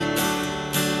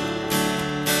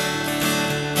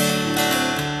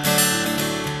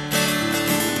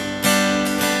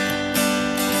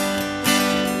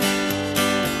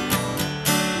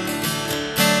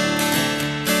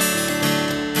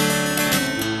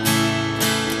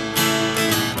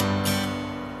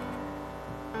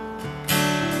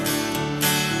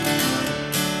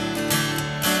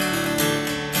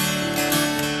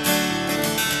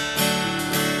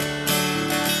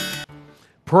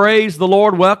Praise the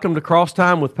Lord. Welcome to Cross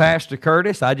Time with Pastor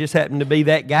Curtis. I just happen to be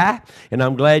that guy, and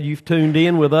I'm glad you've tuned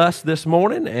in with us this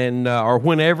morning and or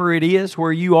whenever it is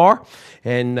where you are.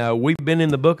 And we've been in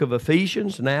the book of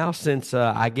Ephesians now since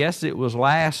I guess it was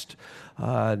last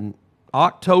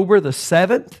October the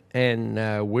 7th,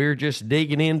 and we're just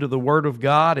digging into the Word of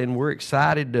God, and we're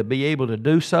excited to be able to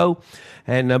do so.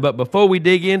 And but before we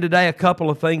dig in today, a couple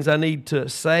of things I need to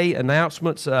say,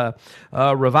 announcements.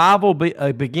 Revival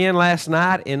began last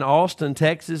night in Austin,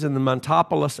 Texas, in the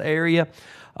Montopolis area,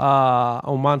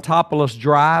 on Montopolis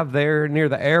Drive there near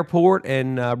the airport,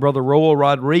 and Brother Roel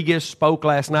Rodriguez spoke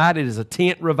last night. It is a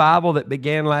tent revival that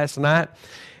began last night.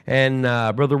 And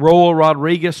Brother Roel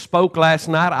Rodriguez spoke last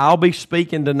night. I'll be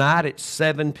speaking tonight at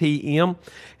 7 p.m.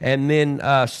 And then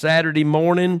Saturday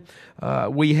morning,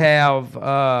 we have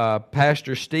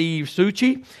Pastor Steve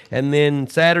Succi. And then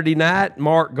Saturday night,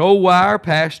 Mark Goldwire,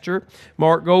 Pastor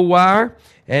Mark Goldwire.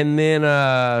 And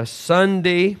then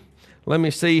Sunday, let me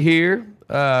see here.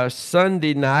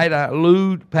 Sunday night,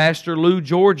 Pastor Lou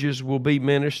Georges will be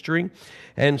ministering.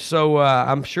 And so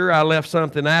I'm sure I left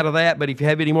something out of that, but if you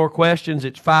have any more questions,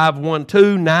 it's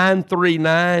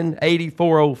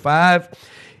 512-939-8405.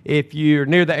 If you're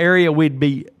near the area, we'd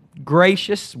be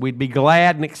gracious. We'd be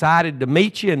glad and excited to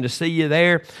meet you and to see you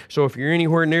there. So if you're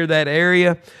anywhere near that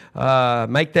area,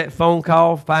 make that phone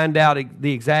call, find out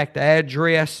the exact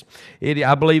address.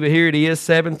 I believe here it is,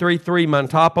 733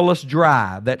 Montopolis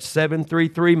Drive. That's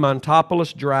 733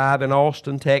 Montopolis Drive in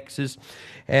Austin, Texas.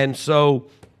 And so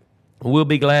we'll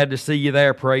be glad to see you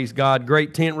there, praise God.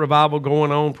 Great tent revival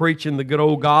going on, preaching the good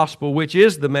old gospel, which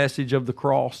is the message of the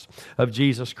cross of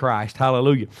Jesus Christ.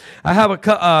 Hallelujah. I have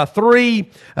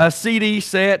three CD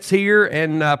sets here,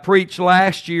 and preached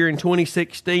last year in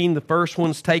 2016. The first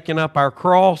one's Taking Up Our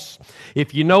Cross.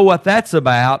 If you know what that's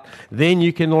about, then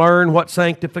you can learn what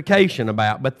sanctification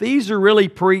about. But these are really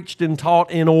preached and taught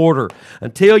in order.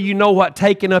 Until you know what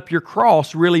taking up your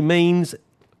cross really means,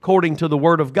 according to the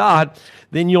Word of God,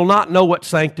 then you'll not know what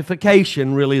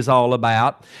sanctification really is all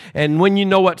about. And when you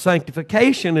know what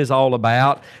sanctification is all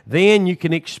about, then you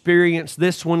can experience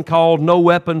this one called No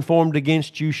Weapon Formed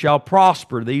Against You Shall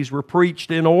Prosper. These were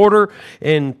preached in order,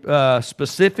 and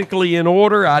specifically in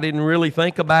order. I didn't really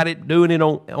think about it, doing it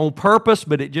on purpose,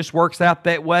 but it just works out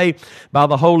that way by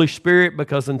the Holy Spirit,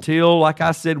 because until, like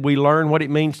I said, we learn what it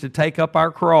means to take up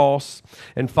our cross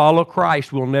and follow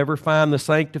Christ, we'll never find the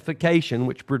sanctification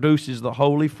which produces the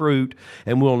holy fruit,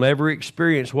 and we'll never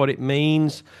experience what it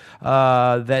means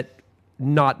that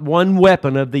not one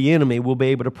weapon of the enemy will be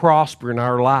able to prosper in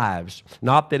our lives.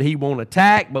 Not that he won't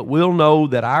attack, but we'll know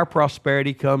that our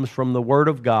prosperity comes from the Word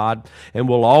of God, and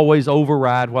will always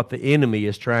override what the enemy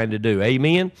is trying to do.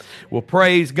 Amen? Well,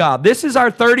 praise God. This is our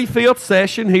 35th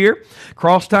session here,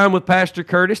 Cross Time with Pastor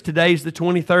Curtis. Today's the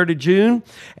 23rd of June,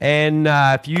 and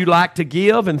if you'd like to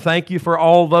give, and thank you for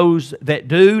all those that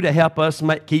do to help us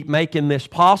keep making this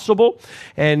possible,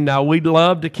 and we'd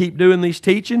love to keep doing these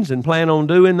teachings and plan on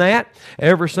doing that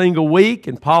every single week,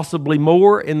 and possibly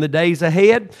more in the days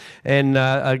ahead. And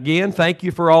again, thank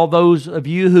you for all those of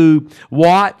you who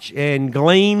watch and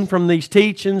glean from these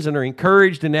teachings and are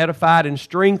encouraged and edified and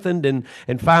strengthened, and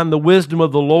find the wisdom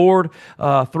of the Lord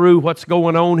through what's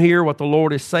going on here, what the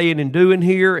Lord is saying and doing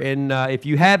here. And if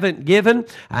you haven't given,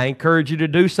 I encourage you to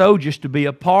do so, just to be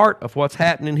a part of what's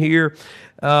happening here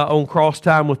on Cross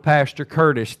Time with Pastor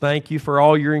Curtis. Thank you for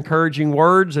all your encouraging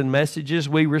words and messages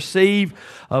we receive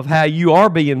of how you are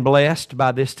being blessed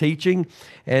by this teaching.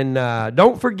 And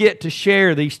don't forget to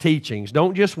share these teachings.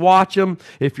 Don't just watch them.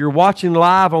 If you're watching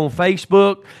live on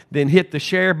Facebook, then hit the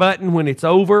share button when it's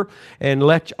over, and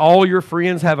let all your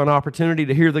friends have an opportunity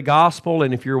to hear the gospel.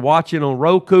 And if you're watching on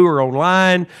Roku or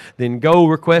online, then go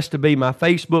request to be my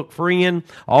Facebook friend.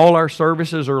 All our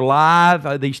services are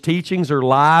live. These teachings are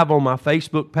live on my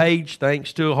Facebook page,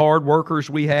 thanks to hard workers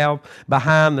we have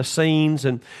behind the scenes,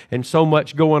 and so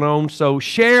much going on. So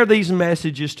share these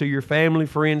messages to your family,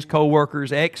 friends,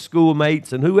 co-workers,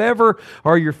 ex-schoolmates, and whoever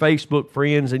are your Facebook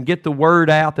friends, and get the word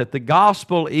out that the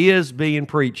gospel is being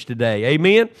preached today.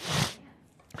 Amen?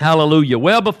 Hallelujah.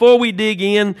 Well, before we dig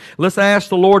in, let's ask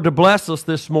the Lord to bless us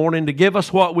this morning, to give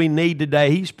us what we need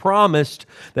today. He's promised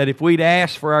that if we'd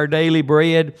ask for our daily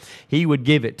bread, He would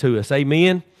give it to us.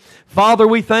 Amen? Father,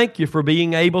 we thank you for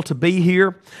being able to be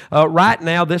here right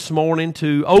now this morning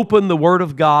to open the Word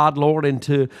of God, Lord, and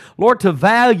to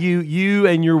value you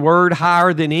and your Word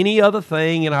higher than any other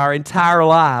thing in our entire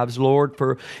lives, Lord.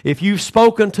 For if you've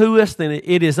spoken to us, then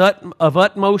it is of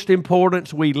utmost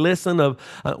importance we listen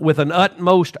with an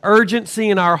utmost urgency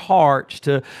in our hearts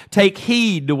to take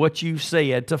heed to what you've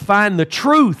said, to find the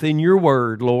truth in your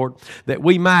Word, Lord, that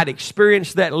we might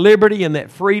experience that liberty and that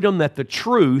freedom that the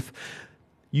truth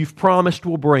you've promised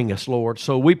will bring us, Lord.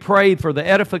 So we pray for the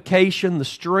edification, the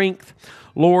strength,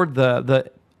 Lord, the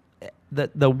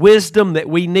wisdom that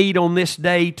we need on this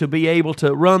day to be able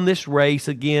to run this race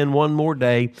again one more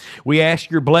day. We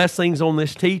ask your blessings on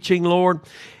this teaching, Lord.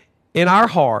 In our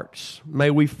hearts, may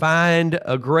we find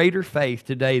a greater faith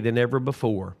today than ever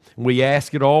before. We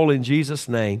ask it all in Jesus'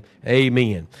 name.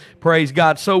 Amen. Praise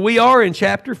God. So we are in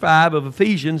chapter 5 of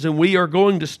Ephesians, and we are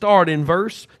going to start in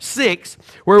verse 6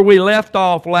 where we left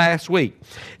off last week.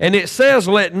 And it says,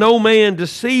 "Let no man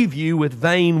deceive you with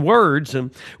vain words."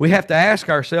 And we have to ask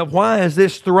ourselves, why is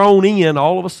this thrown in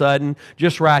all of a sudden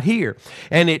just right here?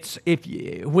 And it's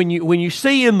when you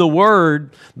see in the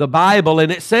Word, the Bible,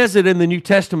 and it says it in the New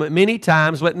Testament many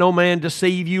times, "Let no man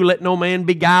deceive you, let no man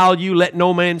beguile you, let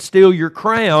no man steal your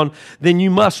crown," then you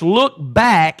must look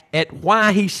back at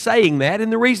why he's saying that.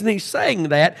 And the reason he's saying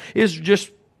that is just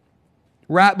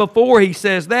right before he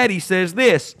says that, he says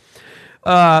this.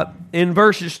 In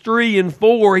verses 3 and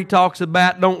 4, he talks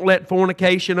about, "Don't let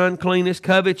fornication, uncleanness,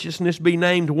 covetousness be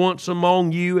named once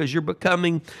among you as you're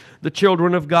becoming the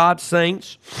children of God,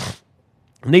 saints.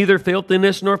 Neither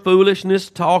filthiness nor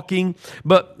foolishness, talking,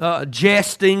 but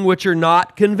jesting, which are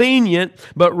not convenient,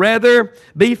 but rather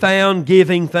be found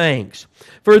giving thanks.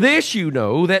 For this you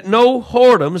know, that no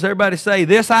whoredoms," everybody say,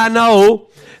 this I know,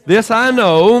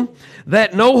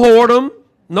 that no whoredom,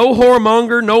 no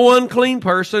whoremonger, no unclean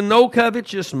person, no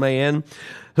covetous man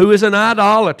who is an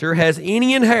idolater has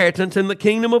any inheritance in the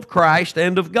kingdom of Christ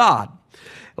and of God.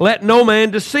 Let no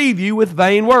man deceive you with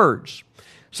vain words.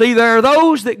 See, there are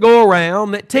those that go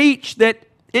around that teach that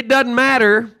it doesn't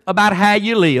matter about how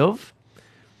you live.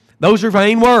 Those are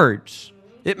vain words.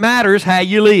 It matters how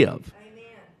you live.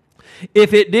 Amen.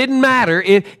 If it didn't matter,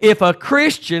 if a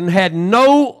Christian had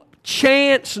no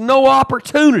chance, no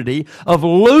opportunity of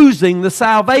losing the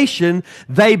salvation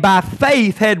they by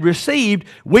faith had received,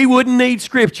 we wouldn't need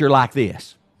Scripture like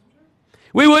this.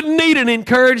 We wouldn't need an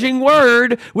encouraging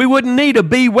word. We wouldn't need a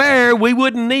beware. We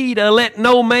wouldn't need a let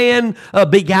no man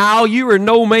beguile you or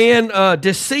no man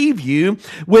deceive you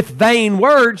with vain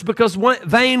words, because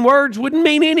vain words wouldn't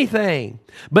mean anything.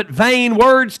 But vain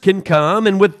words can come,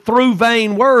 and through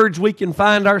vain words we can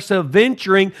find ourselves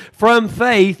venturing from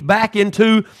faith back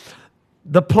into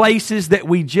the places that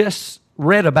we just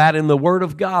read about in the Word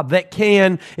of God that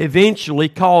can eventually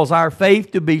cause our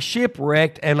faith to be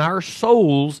shipwrecked and our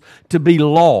souls to be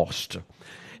lost.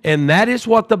 And that is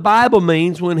what the Bible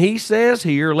means when he says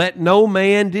here, "Let no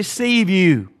man deceive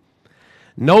you."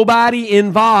 Nobody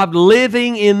involved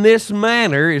living in this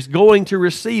manner is going to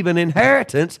receive an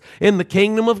inheritance in the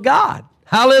kingdom of God.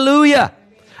 Hallelujah.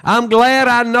 I'm glad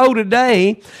I know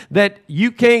today that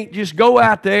you can't just go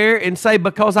out there and say,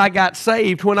 because I got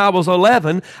saved when I was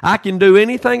 11, I can do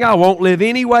anything I want, live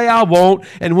any way I want,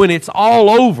 and when it's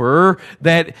all over,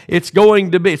 that it's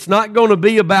not going to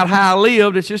be about how I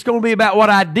lived, it's just going to be about what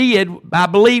I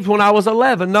believed when I was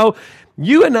 11. No,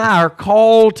 you and I are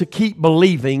called to keep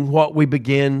believing what we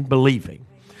begin believing.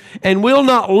 And we'll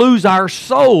not lose our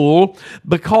soul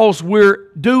because we're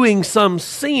doing some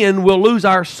sin. We'll lose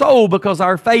our soul because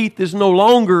our faith is no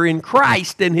longer in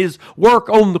Christ and His work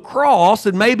on the cross.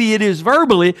 And maybe it is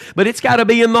verbally, but it's got to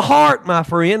be in the heart, my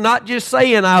friend, not just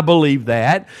saying I believe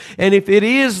that. And if it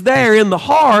is there in the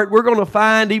heart, we're going to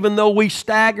find, even though we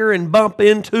stagger and bump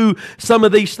into some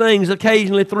of these things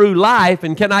occasionally through life,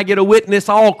 and can I get a witness?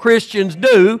 All Christians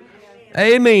do.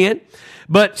 Amen.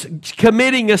 But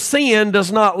committing a sin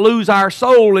does not lose our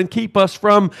soul and keep us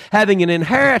from having an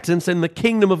inheritance in the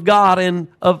kingdom of God and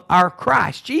of our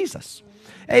Christ Jesus.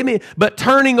 Amen. But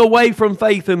turning away from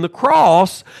faith in the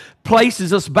cross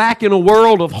places us back in a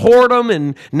world of whoredom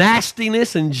and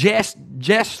nastiness and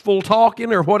jestful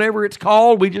talking, or whatever it's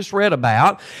called we just read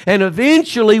about. And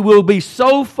eventually we'll be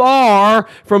so far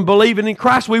from believing in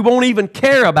Christ we won't even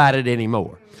care about it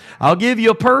anymore. I'll give you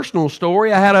a personal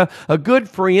story. I had a good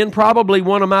friend, probably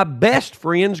one of my best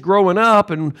friends growing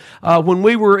up, and when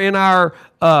we were in our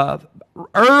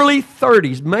early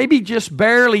 30s, maybe just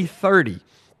barely 30,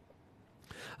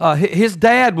 his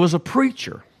dad was a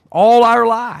preacher all our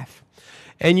life.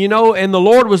 And and the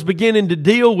Lord was beginning to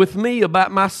deal with me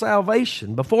about my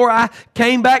salvation. Before I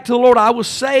came back to the Lord, I was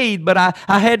saved, but I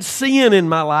had sin in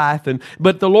my life.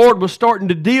 But the Lord was starting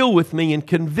to deal with me and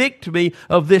convict me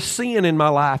of this sin in my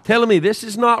life, telling me this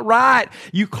is not right.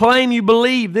 You claim you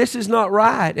believe, this is not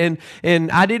right.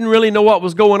 And I didn't really know what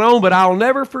was going on, but I'll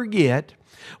never forget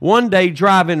one day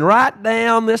driving right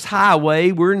down this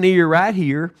highway, we're near right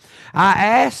here, I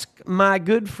asked my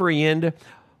good friend,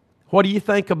 what do you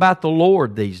think about the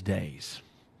Lord these days?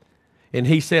 And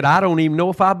he said, I don't even know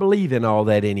if I believe in all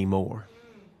that anymore.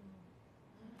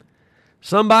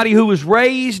 Somebody who was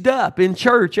raised up in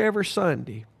church every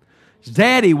Sunday. His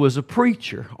daddy was a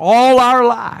preacher all our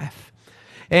life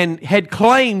and had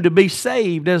claimed to be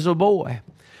saved as a boy.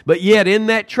 But yet in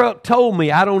that truck told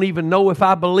me, I don't even know if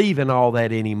I believe in all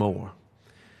that anymore.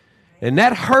 And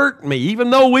that hurt me,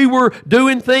 even though we were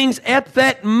doing things at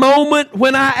that moment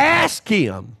when I asked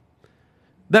him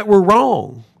that were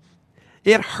wrong.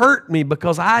 It hurt me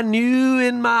because I knew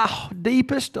in my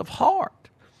deepest of heart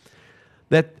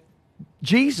that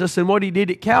Jesus and what He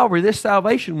did at Calvary, this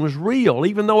salvation was real,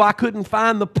 even though I couldn't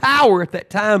find the power at that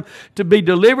time to be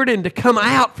delivered and to come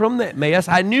out from that mess.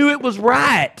 I knew it was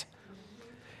right.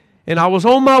 And I was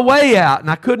on my way out, and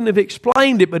I couldn't have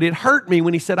explained it, but it hurt me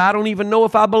when he said, I don't even know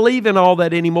if I believe in all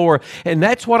that anymore. And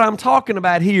that's what I'm talking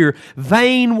about here.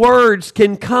 Vain words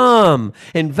can come,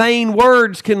 and vain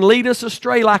words can lead us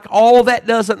astray like all that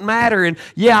doesn't matter. And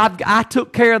yeah, I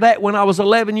took care of that when I was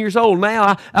 11 years old.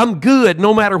 Now I'm good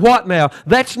no matter what now.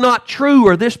 That's not true,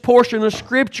 or this portion of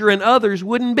Scripture and others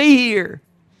wouldn't be here.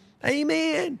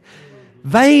 Amen.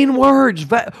 Vain words.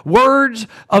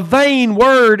 A vain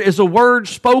word is a word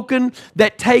spoken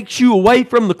that takes you away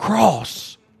from the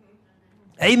cross.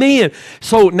 Amen.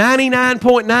 So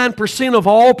 99.9% of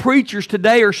all preachers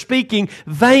today are speaking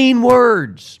vain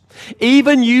words.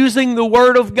 Even using the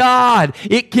Word of God,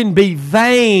 it can be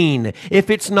vain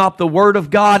if it's not the Word of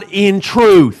God in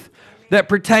truth that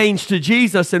pertains to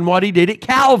Jesus and what He did at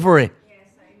Calvary.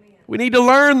 We need to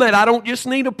learn that. I don't just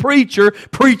need a preacher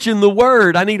preaching the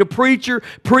Word. I need a preacher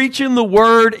preaching the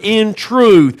Word in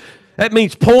truth. That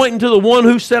means pointing to the one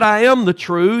who said, I am the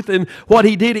truth, and what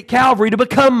He did at Calvary to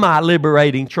become my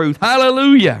liberating truth.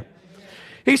 Hallelujah.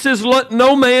 He says, let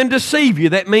no man deceive you.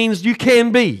 That means you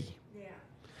can be.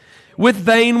 With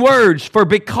vain words. For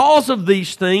because of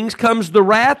these things comes the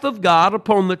wrath of God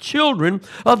upon the children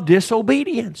of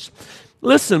disobedience.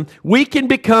 Listen, we can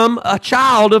become a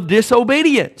child of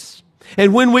disobedience.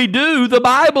 And when we do, the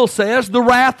Bible says the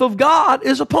wrath of God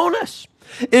is upon us.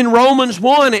 In Romans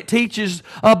 1, it teaches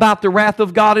about the wrath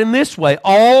of God in this way.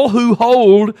 All who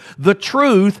hold the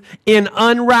truth in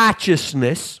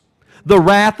unrighteousness, the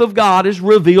wrath of God is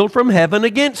revealed from heaven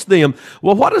against them.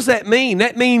 Well, what does that mean?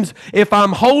 That means if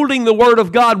I'm holding the Word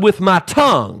of God with my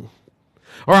tongue,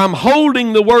 or I'm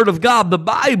holding the Word of God, the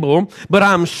Bible, but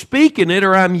I'm speaking it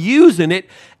or I'm using it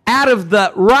out of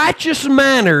the righteous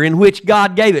manner in which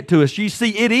God gave it to us. You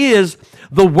see, it is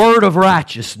the Word of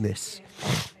righteousness.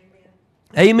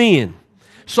 Amen.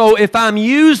 So if I'm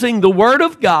using the Word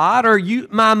of God or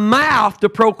my mouth to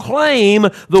proclaim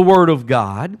the Word of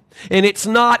God, and it's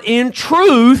not in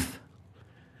truth,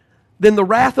 then the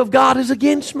wrath of God is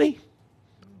against me.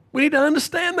 We need to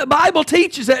understand the Bible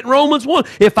teaches that in Romans 1.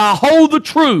 If I hold the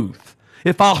truth,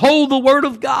 if I hold the Word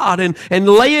of God and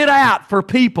lay it out for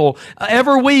people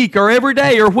every week or every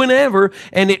day or whenever,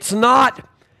 and it's not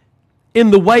in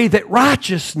the way that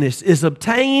righteousness is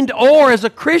obtained, or as a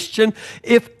Christian,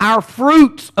 if our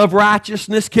fruits of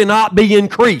righteousness cannot be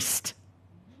increased,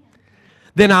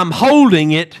 then I'm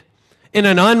holding it in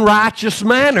an unrighteous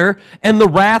manner, and the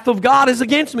wrath of God is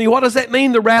against me. What does that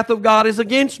mean, the wrath of God is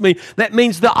against me? That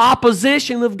means the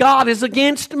opposition of God is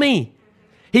against me.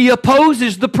 He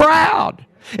opposes the proud.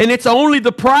 And it's only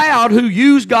the proud who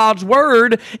use God's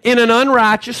Word in an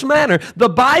unrighteous manner. The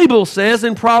Bible says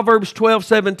in Proverbs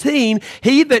 12:17,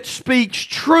 he that speaks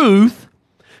truth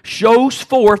shows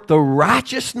forth the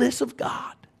righteousness of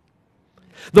God.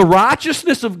 The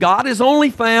righteousness of God is only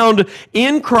found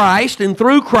in Christ and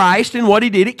through Christ and what He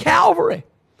did at Calvary.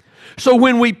 So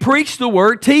when we preach the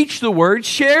Word, teach the Word,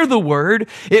 share the Word,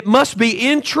 it must be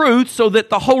in truth so that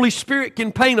the Holy Spirit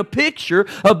can paint a picture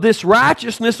of this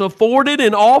righteousness afforded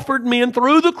and offered men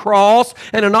through the cross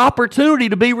and an opportunity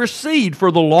to be received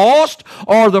for the lost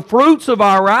or the fruits of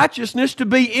our righteousness to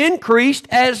be increased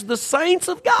as the saints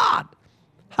of God.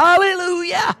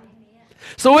 Hallelujah.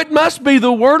 So it must be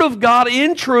the Word of God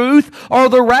in truth, or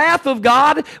the wrath of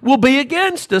God will be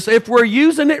against us if we're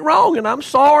using it wrong. And I'm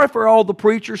sorry for all the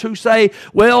preachers who say,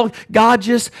 well, God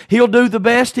He'll do the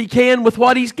best He can with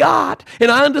what He's got.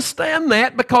 And I understand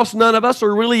that, because none of us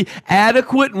are really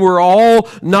adequate, and we're all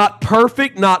not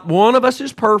perfect. Not one of us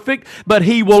is perfect. But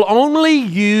He will only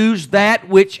use that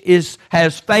which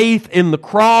has faith in the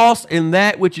cross, and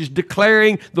that which is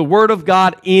declaring the Word of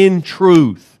God in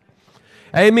truth.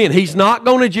 Amen. He's not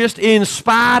going to just, in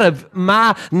spite of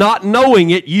my not knowing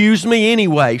it, use me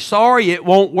anyway. Sorry, it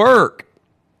won't work.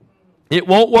 It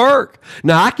won't work.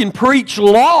 Now, I can preach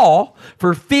law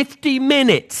for 50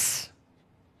 minutes,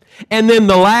 and then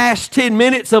the last 10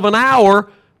 minutes of an hour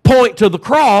point to the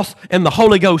cross, and the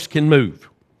Holy Ghost can move.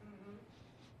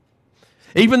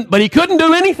 But He couldn't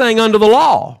do anything under the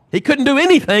law. He couldn't do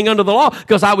anything under the law,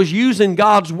 because I was using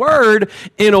God's Word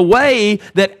in a way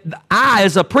that I,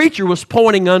 as a preacher, was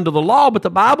pointing under the law. But the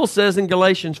Bible says in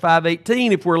Galatians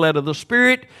 5:18, if we're led of the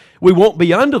Spirit, we won't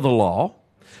be under the law,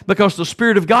 because the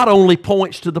Spirit of God only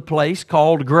points to the place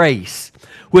called grace,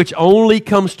 which only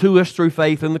comes to us through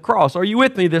faith in the cross. Are you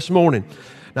with me this morning?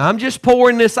 Now, I'm just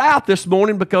pouring this out this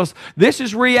morning because this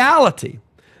is reality.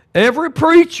 Every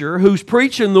preacher who's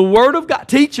preaching the Word of God,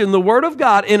 teaching the Word of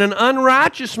God in an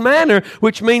unrighteous manner,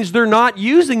 which means they're not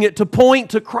using it to point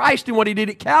to Christ and what He did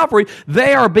at Calvary,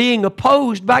 they are being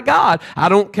opposed by God. I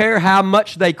don't care how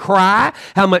much they cry,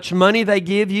 how much money they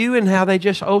give you, and how they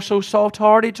just so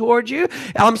soft-hearted towards you.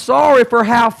 I'm sorry for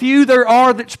how few there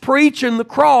are that's preaching the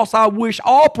cross. I wish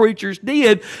all preachers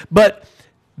did, but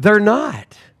they're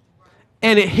not.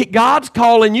 And God's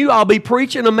calling you. I'll be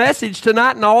preaching a message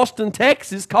tonight in Austin,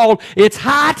 Texas called, It's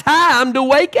High Time to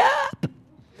Wake Up.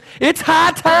 It's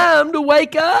high time to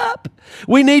wake up.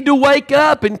 We need to wake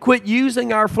up and quit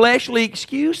using our fleshly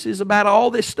excuses about all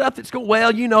this stuff that's going,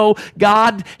 well, you know,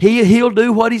 God, He'll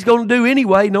do what He's going to do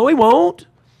anyway. No, He won't.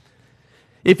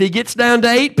 If He gets down to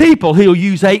 8 people, He'll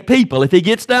use 8 people. If He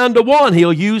gets down to 1,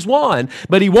 He'll use 1.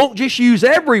 But He won't just use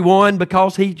everyone,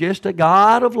 because He's just a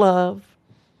God of love.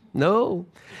 No.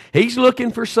 He's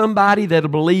looking for somebody that'll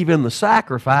believe in the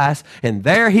sacrifice, and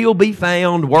there He'll be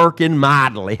found working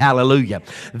mightily. Hallelujah.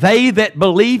 They that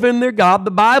believe in their God,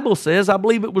 the Bible says, I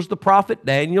believe it was the prophet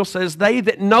Daniel, says, they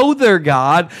that know their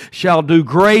God shall do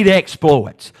great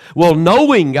exploits. Well,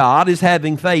 knowing God is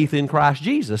having faith in Christ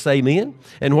Jesus. Amen.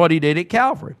 And what He did at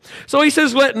Calvary. So He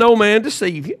says, let no man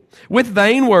deceive you with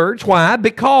vain words. Why?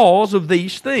 Because of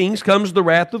these things comes the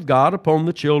wrath of God upon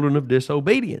the children of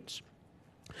disobedience.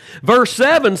 Verse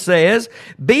 7 says,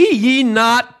 Be ye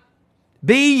not,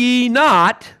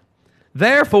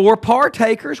 therefore,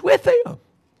 partakers with them.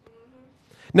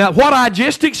 Now, what I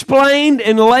just explained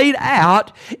and laid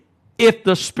out, if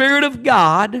the Spirit of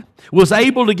God was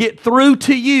able to get through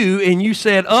to you and you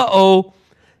said,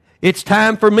 it's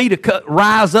time for me to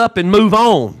rise up and move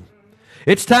on.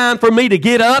 It's time for me to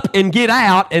get up and get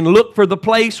out and look for the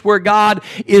place where God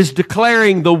is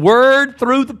declaring the Word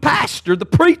through the pastor, the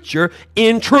preacher,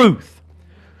 in truth,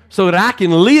 so that I can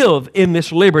live in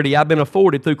this liberty I've been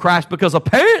afforded through Christ, because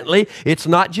apparently it's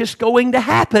not just going to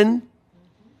happen.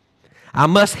 I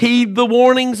must heed the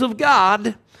warnings of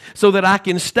God so that I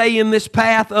can stay in this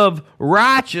path of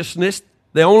righteousness,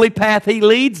 the only path He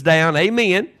leads down.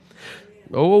 Amen.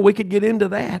 Oh, we could get into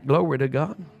that. Glory to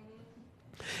God.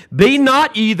 Be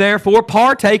not ye therefore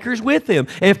partakers with them.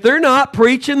 If they're not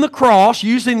preaching the cross,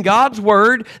 using God's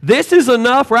Word, this is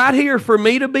enough right here for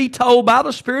me to be told by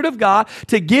the Spirit of God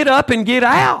to get up and get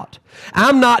out.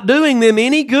 I'm not doing them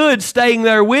any good staying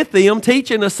there with them,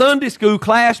 teaching a Sunday school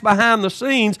class behind the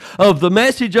scenes of the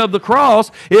message of the cross,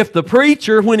 if the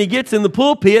preacher, when he gets in the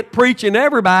pulpit, preaching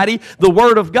everybody the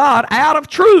Word of God out of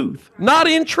truth, not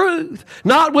in truth,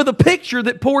 not with a picture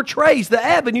that portrays the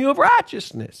avenue of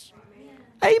righteousness.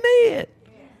 Amen.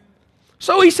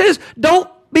 So He says, don't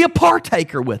be a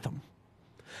partaker with them.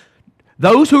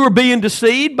 Those who are being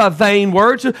deceived by vain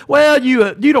words, well,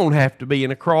 you don't have to be in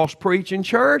a cross-preaching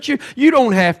church. You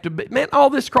don't have to be, man,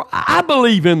 all this cross. I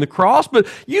believe in the cross, but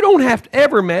you don't have to,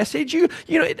 every message,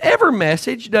 every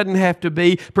message doesn't have to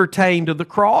be pertain to the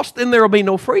cross. Then there will be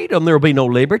no freedom. There will be no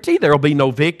liberty. There will be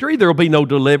no victory. There will be no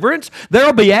deliverance. There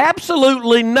will be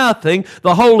absolutely nothing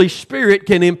the Holy Spirit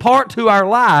can impart to our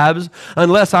lives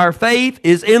unless our faith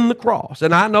is in the cross.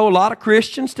 And I know a lot of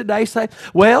Christians today say,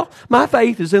 well, my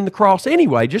faith is in the cross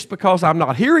anyway, just because I'm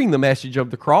not hearing the message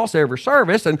of the cross every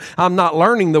service and I'm not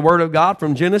learning the Word of God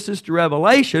from Genesis to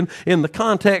Revelation in the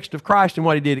context of Christ and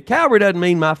what He did at Calvary, doesn't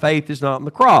mean my faith is not in the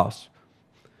cross.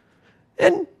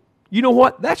 And You know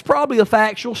what? That's probably a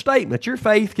factual statement. Your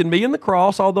faith can be in the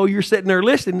cross, although you're sitting there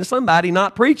listening to somebody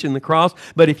not preaching the cross.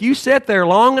 But if you sit there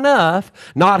long enough,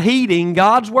 not heeding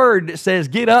God's word that says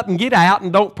get up and get out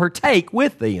and don't partake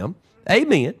with them,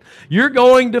 amen, you're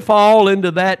going to fall into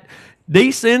that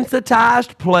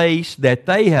desensitized place that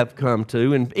they have come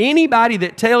to. And anybody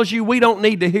that tells you we don't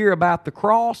need to hear about the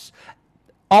cross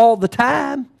all the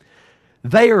time,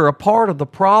 they are a part of the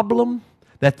problem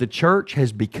that the church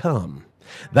has become.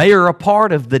 They are a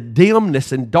part of the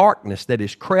dimness and darkness that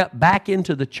has crept back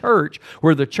into the church,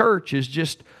 where the church is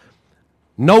just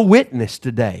no witness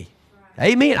today.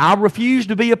 Amen. I refuse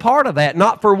to be a part of that,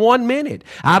 not for 1 minute.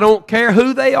 I don't care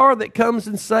who they are that comes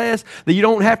and says that you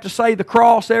don't have to say the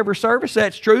cross every service.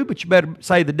 That's true, but you better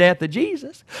say the death of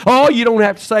Jesus. Oh, you don't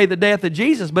have to say the death of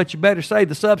Jesus, but you better say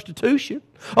the substitution.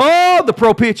 Oh, the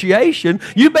propitiation.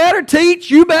 You better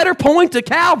teach, you better point to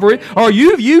Calvary, or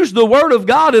you've used the Word of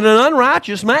God in an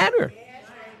unrighteous manner.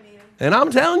 And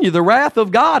I'm telling you, the wrath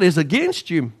of God is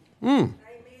against you.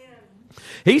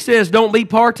 He says don't be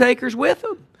partakers with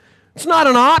them. It's not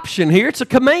an option here. It's a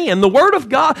command. The Word of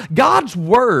God, God's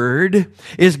Word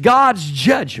is God's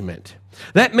judgment.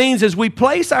 That means as we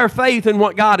place our faith in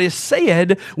what God has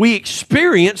said, we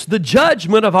experience the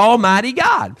judgment of Almighty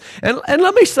God. And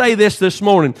let me say this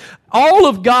morning. All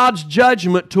of God's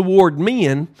judgment toward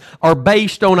men are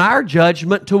based on our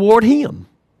judgment toward Him.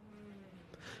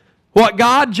 What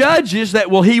God judges that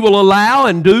He will allow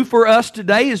and do for us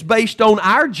today is based on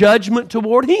our judgment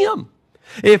toward Him.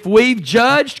 If we've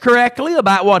judged correctly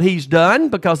about what He's done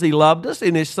because He loved us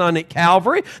in His Son at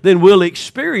Calvary, then we'll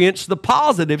experience the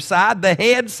positive side, the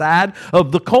head side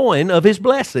of the coin of His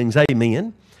blessings.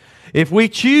 Amen. If we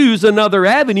choose another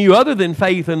avenue other than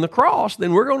faith in the cross,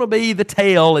 then we're going to be the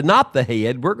tail and not the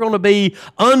head. We're going to be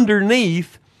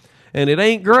underneath, and it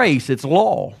ain't grace, it's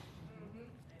law.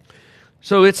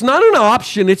 So it's not an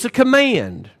option, it's a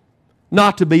command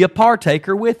not to be a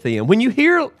partaker with them. When you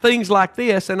hear things like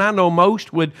this, and I know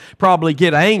most would probably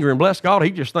get angry, and bless God,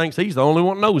 he just thinks he's the only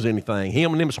one that knows anything.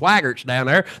 Him and them swaggarts down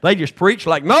there, they just preach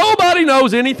like nobody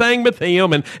knows anything but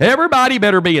him, and everybody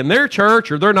better be in their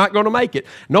church or they're not going to make it.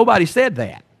 Nobody said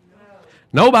that.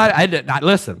 Nobody,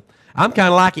 listen, I'm kind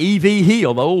of like E.V.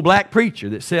 Hill, the old black preacher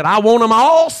that said, I want them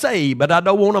all saved, but I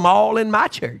don't want them all in my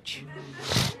church.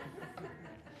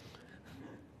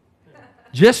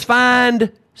 Just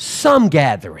find some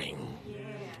gathering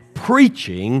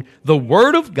preaching the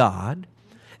Word of God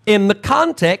in the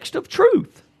context of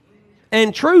truth.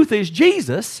 And truth is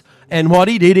Jesus and what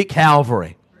He did at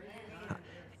Calvary.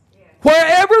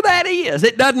 Wherever that is,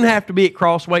 it doesn't have to be at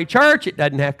Crossway Church. It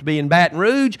doesn't have to be in Baton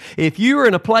Rouge. If you're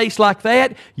in a place like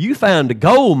that, you found a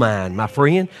gold mine, my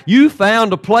friend. You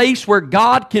found a place where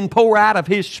God can pour out of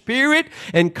His Spirit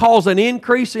and cause an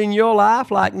increase in your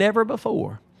life like never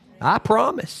before. I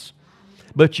promise.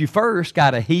 But you first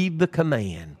got to heed the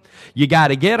command. You got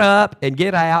to get up and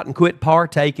get out and quit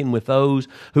partaking with those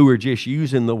who are just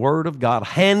using the Word of God,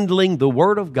 handling the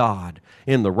Word of God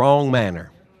in the wrong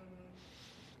manner.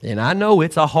 And I know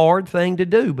it's a hard thing to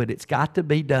do, but it's got to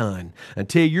be done.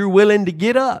 Until you're willing to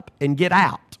get up and get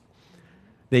out,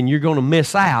 then you're going to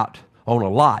miss out on a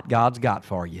lot God's got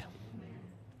for you.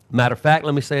 Matter of fact,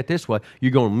 let me say it this way.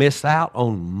 You're going to miss out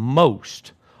on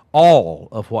all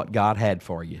of what God had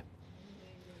for you.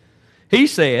 He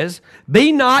says,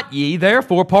 be not ye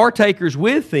therefore partakers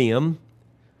with them,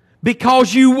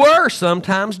 because you were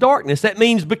sometimes darkness. That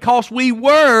means because we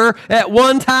were at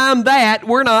one time that,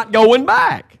 we're not going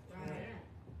back.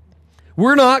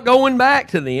 We're not going back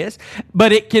to this.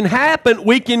 But it can happen.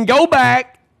 We can go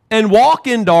back and walk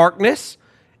in darkness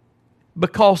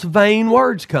because vain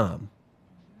words come.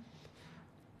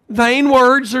 Vain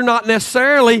words are not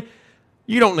necessarily,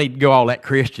 you don't need to go all that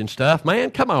Christian stuff,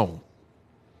 man. Come on.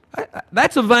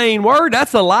 That's a vain word.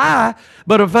 That's a lie.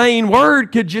 But a vain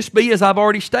word could just be, as I've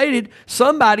already stated,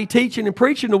 somebody teaching and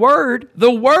preaching the Word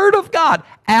of God,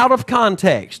 out of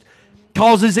context,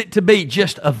 causes it to be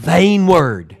just a vain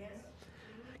word.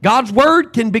 God's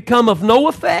Word can become of no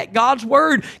effect. God's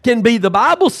Word can be, the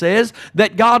Bible says,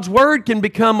 that God's Word can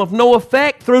become of no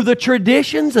effect through the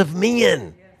traditions of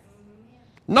men.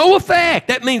 No effect.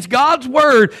 That means God's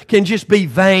Word can just be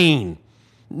vain.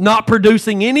 Not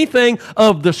producing anything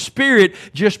of the Spirit,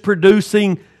 just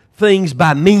producing things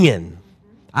by men.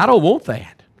 I don't want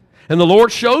that. And the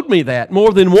Lord showed me that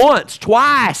more than once.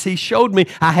 Twice He showed me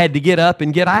I had to get up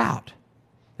and get out.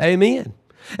 Amen.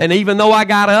 And even though I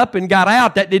got up and got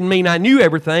out, that didn't mean I knew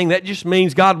everything. That just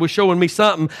means God was showing me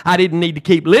something I didn't need to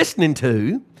keep listening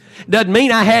to. Doesn't mean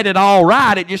I had it all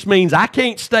right. It just means I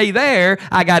can't stay there.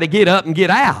 I got to get up and get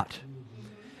out.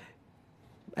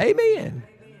 Amen.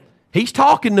 He's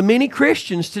talking to many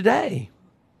Christians today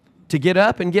to get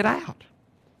up and get out.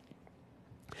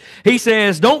 He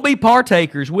says, don't be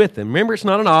partakers with them. Remember, it's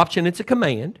not an option, it's a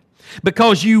command.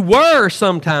 Because you were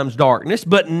sometimes darkness,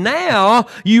 but now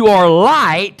you are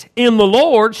light in the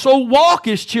Lord, so walk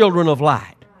as children of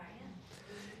light.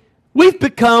 We've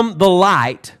become the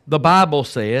light, the Bible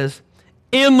says,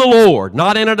 in the Lord.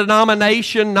 Not in a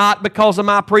denomination, not because of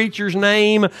my preacher's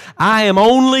name. I am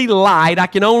only light. I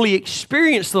can only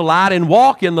experience the light and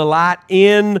walk in the light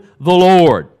in the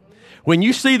Lord. When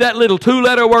you see that little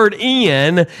two-letter word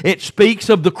in, it speaks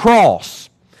of the cross.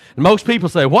 And most people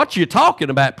say, what you talking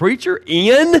about, preacher?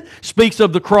 In speaks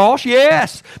of the cross?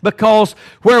 Yes, because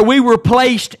where we were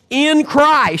placed in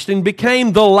Christ and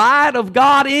became the light of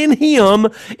God in Him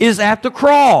is at the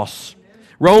cross.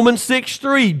 Romans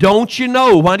 6:3, don't you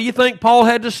know? Why do you think Paul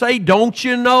had to say, don't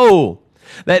you know?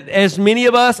 That as many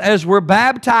of us as were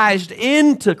baptized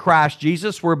into Christ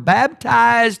Jesus were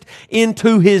baptized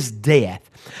into His death.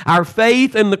 Our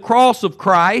faith in the cross of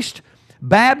Christ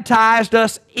baptized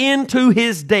us into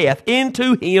His death,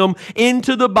 into Him,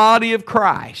 into the body of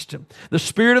Christ. The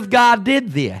Spirit of God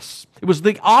did this. It was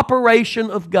the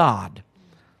operation of God.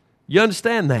 You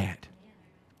understand that?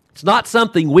 It's not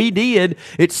something we did,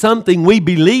 it's something we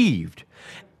believed.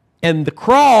 And the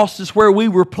cross is where we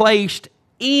were placed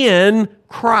in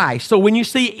Christ. So when you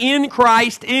see in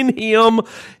Christ, in Him,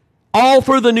 all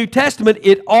through the New Testament,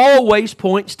 it always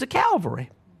points to Calvary.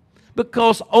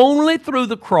 Because only through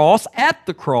the cross, at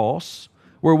the cross,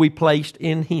 were we placed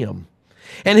in Him.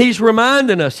 And He's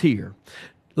reminding us here,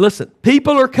 listen,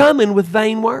 people are coming with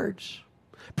vain words.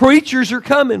 Preachers are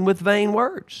coming with vain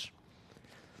words.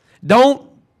 Don't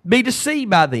be deceived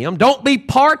by them. Don't be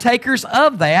partakers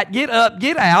of that. Get up,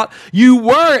 get out. You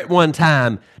were at one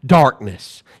time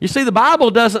darkness. You see, the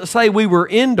Bible doesn't say we were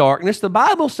in darkness. The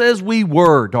Bible says we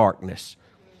were darkness.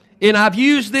 And I've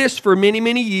used this for many,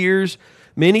 many years,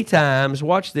 many times.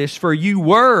 Watch this. For you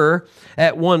were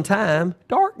at one time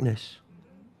darkness.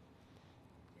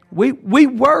 We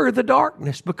were the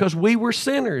darkness because we were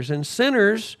sinners. And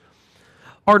sinners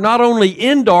are not only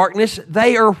in darkness,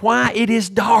 they are why it is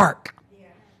dark.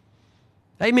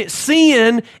 Amen.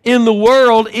 Sin in the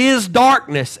world is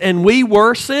darkness, and we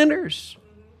were sinners.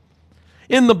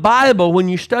 In the Bible, when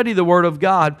you study the Word of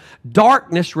God,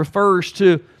 darkness refers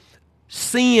to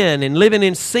sin and living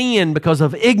in sin because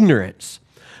of ignorance.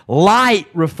 Light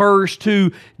refers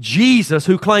to Jesus,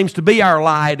 who claims to be our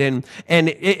light, and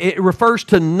it refers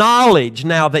to knowledge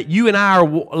now that you and I are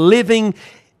living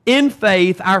in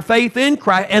faith, our faith in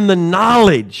Christ, and the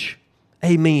knowledge.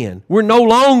 Amen. We're no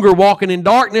longer walking in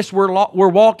darkness. We're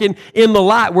walking in the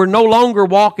light. We're no longer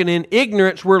walking in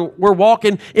ignorance. We're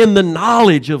walking in the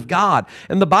knowledge of God.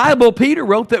 And the Bible, Peter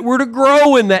wrote that we're to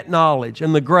grow in that knowledge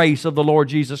and the grace of the Lord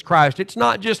Jesus Christ. It's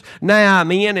not just, now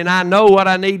I'm in and I know what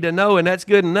I need to know and that's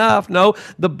good enough. No,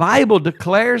 the Bible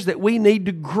declares that we need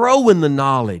to grow in the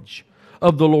knowledge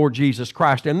of the Lord Jesus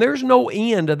Christ. And there's no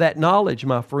end to that knowledge,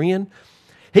 my friend.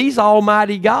 He's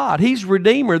Almighty God. He's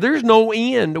Redeemer. There's no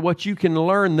end to what you can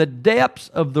learn, the depths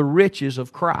of the riches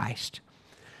of Christ.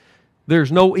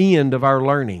 There's no end of our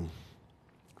learning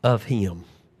of Him.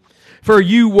 For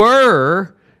you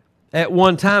were at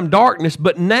one time darkness,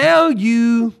 but now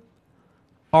you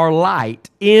are light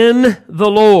in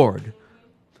the Lord.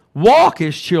 Walk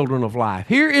as children of life.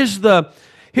 Here is the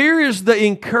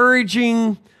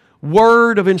encouraging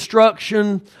word of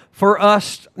instruction for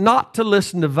us not to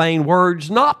listen to vain words,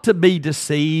 not to be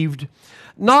deceived,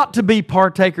 not to be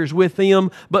partakers with them,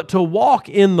 but to walk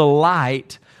in the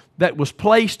light that was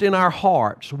placed in our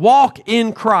hearts. Walk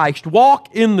in Christ.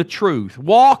 Walk in the truth.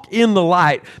 Walk in the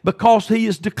light, because He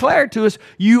has declared to us,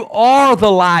 you are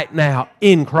the light now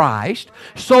in Christ,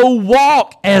 so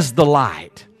walk as the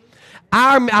light.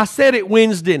 I said it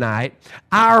Wednesday night,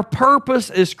 our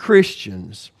purpose as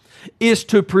Christians is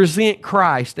to present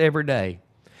Christ every day.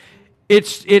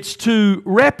 It's to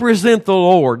represent the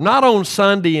Lord, not on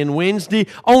Sunday and Wednesday,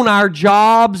 on our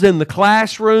jobs, in the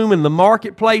classroom, in the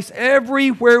marketplace,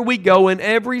 everywhere we go, in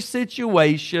every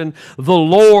situation, the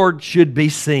Lord should be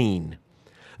seen.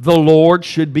 The Lord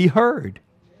should be heard.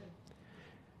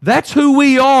 That's who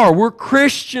we are. We're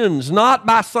Christians, not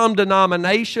by some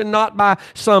denomination, not by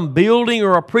some building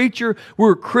or a preacher.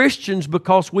 We're Christians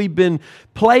because we've been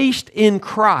placed in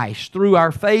Christ through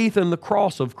our faith in the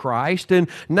cross of Christ, and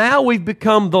now we've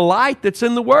become the light that's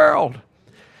in the world.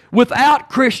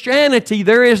 Without Christianity,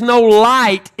 there is no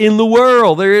light in the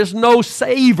world. There is no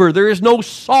savor. There is no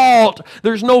salt.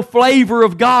 There's no flavor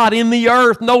of God in the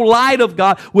earth, no light of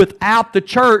God without the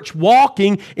church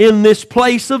walking in this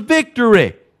place of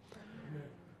victory.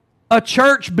 A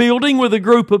church building with a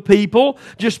group of people,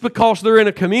 just because they're in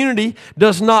a community,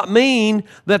 does not mean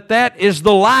that that is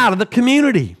the light of the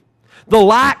community. The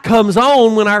light comes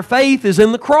on when our faith is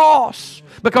in the cross,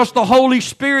 because the Holy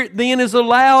Spirit then is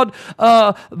allowed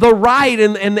the right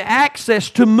and the access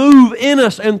to move in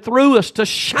us and through us, to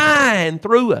shine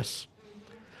through us.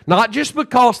 Not just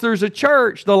because there's a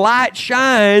church. The light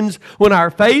shines when our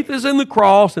faith is in the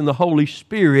cross and the Holy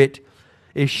Spirit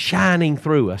is shining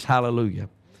through us. Hallelujah.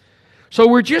 So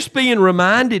we're just being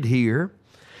reminded here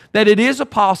that it is a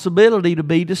possibility to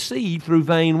be deceived through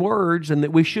vain words and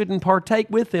that we shouldn't partake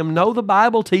with them. No, the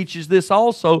Bible teaches this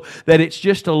also, that it's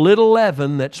just a little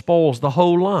leaven that spoils the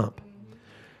whole lump.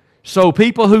 So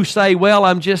people who say, well,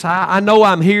 I know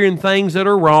I'm hearing things that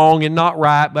are wrong and not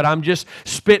right, but I'm just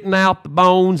spitting out the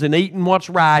bones and eating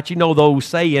what's right. You know those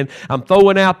saying, I'm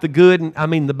throwing out the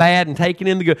the bad and taking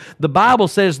in the good. The Bible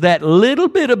says that little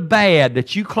bit of bad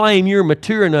that you claim you're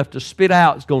mature enough to spit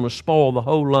out is going to spoil the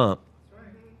whole lump.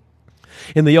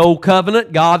 In the Old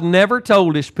Covenant, God never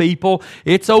told His people,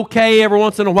 it's okay every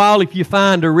once in a while if you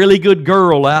find a really good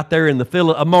girl out there in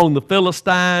among the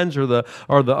Philistines or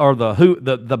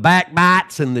the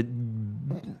backbites and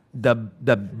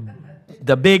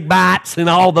the big bites and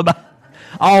all the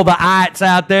ites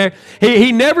out there.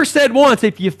 He never said once,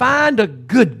 if you find a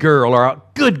good girl or a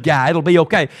good guy, it'll be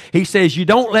okay. He says you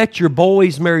don't let your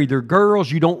boys marry their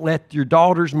girls, you don't let your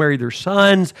daughters marry their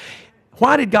sons.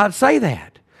 Why did God say that?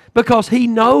 Because He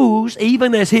knows,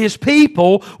 even as His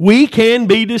people, we can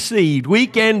be deceived. We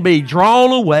can be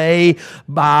drawn away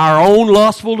by our own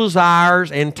lustful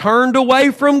desires and turned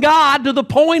away from God to the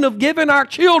point of giving our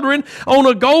children on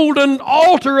a golden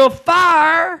altar of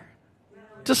fire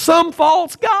to some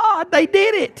false god. They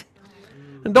did it.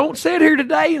 And don't sit here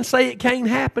today and say it can't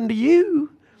happen to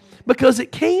you, because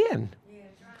it can.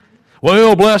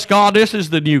 Well, bless God, this is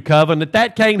the new covenant.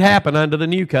 That can't happen under the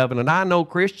new covenant. I know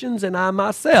Christians, and I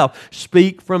myself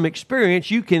speak from experience.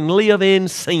 You can live in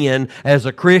sin as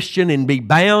a Christian and be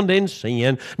bound in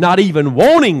sin, not even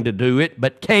wanting to do it,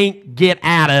 but can't get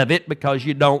out of it because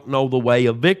you don't know the way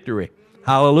of victory.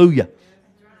 Hallelujah.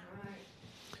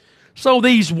 So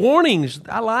these warnings,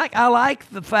 I like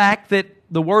the fact that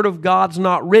the Word of God's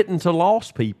not written to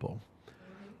lost people.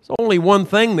 There's only one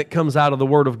thing that comes out of the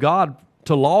Word of God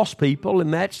to lost people,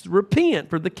 and that's repent,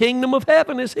 for the kingdom of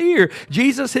heaven is here.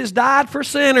 Jesus has died for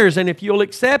sinners, and if you'll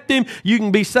accept Him, you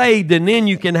can be saved, and then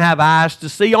you can have eyes to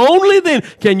see. Only then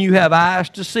can you have eyes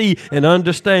to see and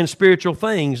understand spiritual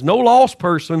things. No lost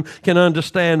person can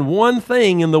understand one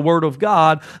thing in the Word of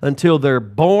God until they're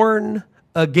born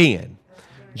again.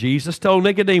 Jesus told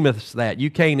Nicodemus that. You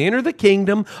can't enter the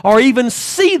kingdom or even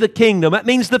see the kingdom. That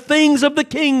means the things of the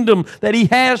kingdom that He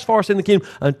has for us in the kingdom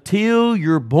until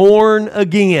you're born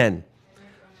again.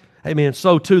 Amen.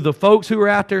 So to the folks who are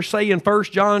out there saying 1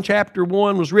 John chapter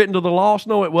 1 was written to the lost,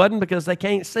 no, it wasn't, because they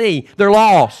can't see. They're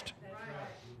lost.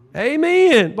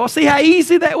 Amen. Well, see how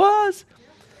easy that was?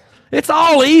 It's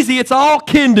all easy. It's all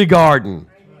kindergarten.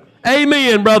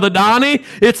 Amen, Brother Donnie.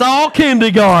 It's all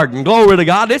kindergarten. Glory to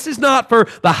God. This is not for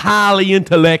the highly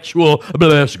intellectual.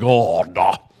 Bless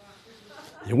God.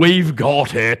 We've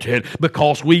got it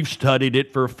because we've studied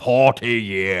it for 40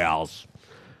 years.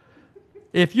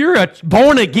 If you're a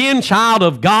born-again child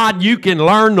of God, you can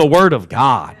learn the Word of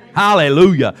God.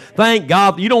 Hallelujah. Thank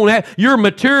God. Your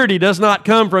maturity does not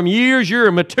come from years. Your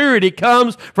maturity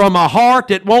comes from a heart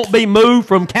that won't be moved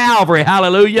from Calvary.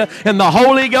 Hallelujah. And the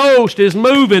Holy Ghost is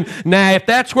moving. Now, if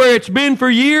that's where it's been for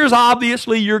years,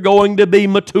 obviously you're going to be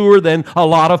mature than a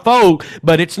lot of folk.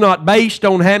 But it's not based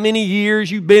on how many years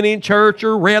you've been in church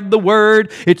or read the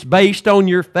Word. It's based on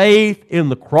your faith in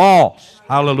the cross.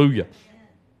 Hallelujah.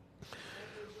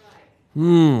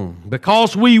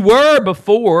 Because we were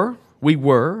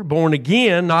born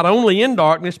again, not only in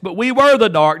darkness, but we were the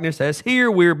darkness, as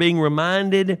here we're being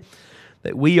reminded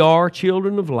that we are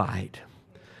children of light.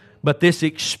 But this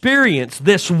experience,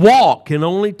 this walk can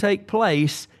only take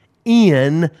place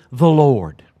in the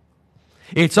Lord.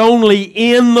 It's only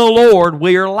in the Lord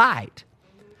we are light.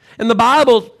 And the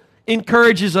Bible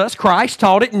encourages us, Christ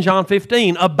taught it in John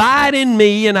 15, abide in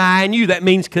me and I in you. That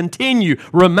means continue,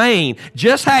 remain.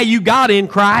 Just how you got in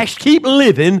Christ, keep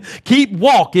living, keep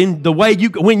walking the way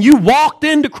when you walked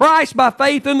into Christ by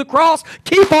faith in the cross,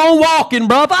 keep on walking,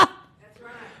 brother.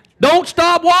 Don't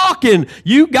stop walking.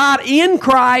 You got in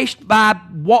Christ by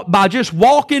just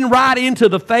walking right into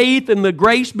the faith and the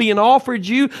grace being offered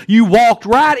you. You walked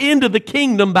right into the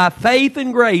kingdom by faith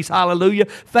and grace. Hallelujah.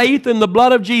 Faith in the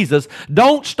blood of Jesus.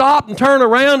 Don't stop and turn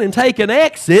around and take an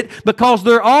exit, because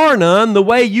there are none. The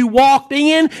way you walked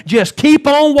in, just keep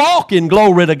on walking.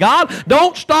 Glory to God.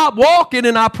 Don't stop walking,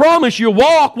 and I promise your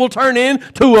walk will turn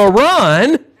into a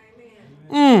run.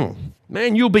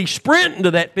 Man, you'll be sprinting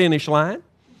to that finish line.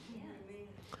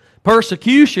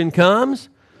 Persecution comes,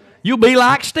 you'll be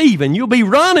like Stephen. You'll be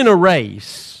running a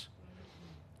race.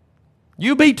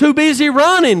 You'll be too busy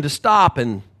running to stop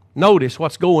and notice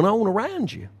what's going on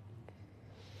around you.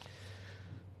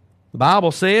 The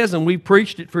Bible says, and we've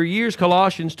preached it for years,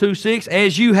 Colossians 2:6,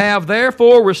 as you have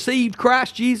therefore received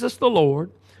Christ Jesus the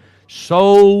Lord,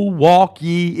 so walk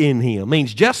ye in Him.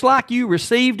 Means just like you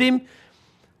received Him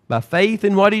by faith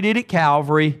in what He did at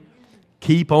Calvary,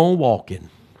 keep on walking.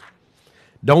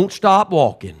 Don't stop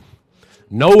walking.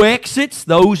 No exits.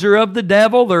 Those are of the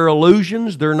devil. They're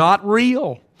illusions. They're not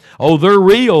real. Oh, they're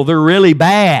real. They're really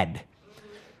bad.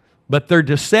 But they're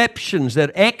deceptions, that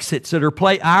exits that are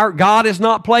our God has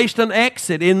not placed an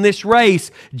exit in this race,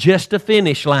 just a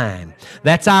finish line.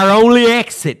 That's our only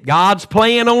exit. God's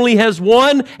plan only has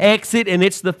one exit, and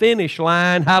it's the finish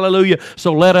line. Hallelujah.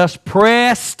 So let us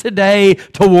press today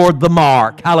toward the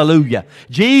mark. Hallelujah.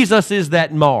 Jesus is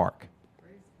that mark.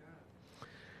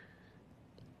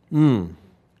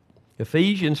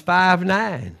 Ephesians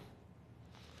 5:9.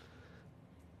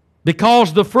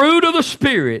 Because the fruit of the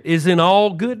Spirit is in all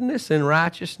goodness and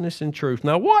righteousness and truth.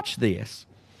 Now watch this.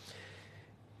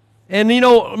 And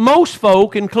most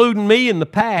folk, including me in the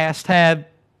past, have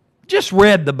just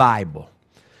read the Bible.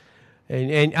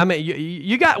 And I mean,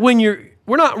 you got we're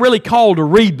not really called to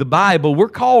read the Bible. We're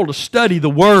called to study the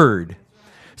Word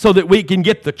so that we can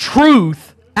get the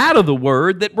truth out of the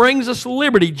Word that brings us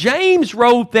liberty. James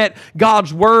wrote that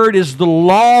God's Word is the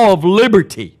law of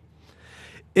liberty.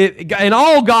 And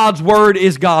all God's Word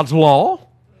is God's law.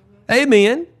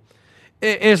 Amen.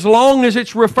 As long as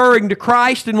it's referring to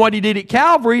Christ and what He did at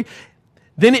Calvary,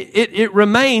 then it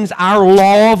remains our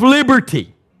law of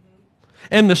liberty.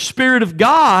 And the Spirit of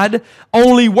God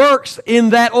only works in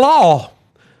that law.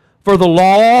 For the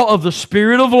law of the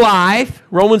Spirit of life,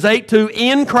 Romans 8:2,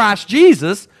 in Christ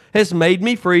Jesus, has made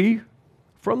me free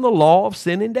from the law of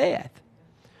sin and death.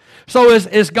 So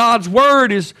as God's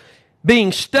Word is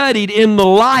being studied in the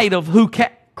light of who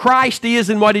Christ is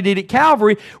and what He did at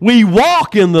Calvary, we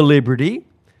walk in the liberty.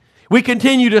 We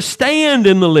continue to stand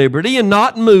in the liberty and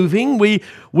not moving. We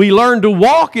learn to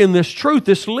walk in this truth,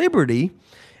 this liberty,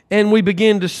 and we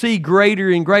begin to see greater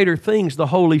and greater things the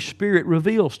Holy Spirit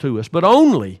reveals to us, but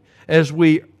only as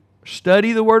we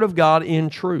study the Word of God in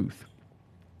truth.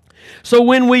 So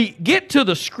when we get to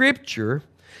the Scripture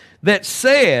that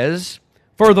says,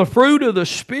 for the fruit of the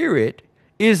Spirit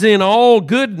is in all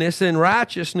goodness and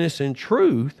righteousness and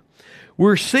truth,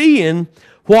 we're seeing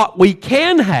what we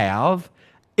can have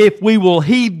if we will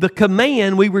heed the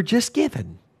command we were just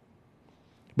given.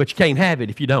 But you can't have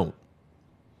it if you don't.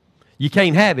 You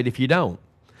can't have it if you don't.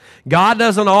 God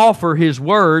doesn't offer His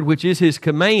Word, which is His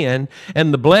command,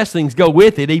 and the blessings go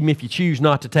with it, even if you choose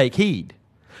not to take heed.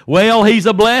 Well, He's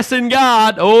a blessing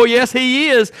God. Oh, yes, He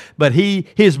is. But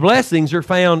His blessings are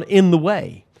found in the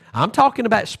way. I'm talking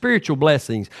about spiritual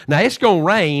blessings. Now, it's going to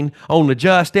rain on the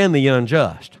just and the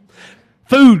unjust.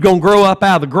 Food going to grow up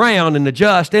out of the ground, and the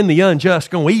just and the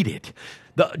unjust going to eat it.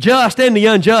 The just and the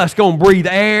unjust going to breathe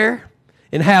air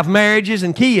and have marriages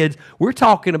and kids. We're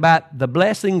talking about the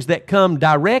blessings that come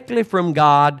directly from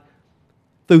God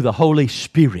through the Holy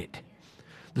Spirit.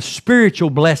 The spiritual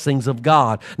blessings of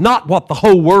God, not what the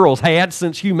whole world's had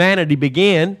since humanity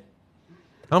began.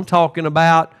 I'm talking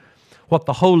about what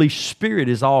the Holy Spirit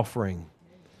is offering,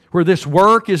 where this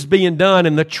work is being done,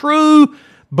 and the true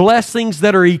blessings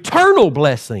that are eternal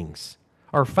blessings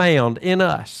are found in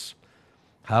us.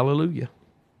 Hallelujah.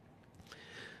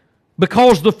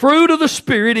 Because the fruit of the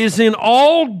Spirit is in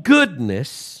all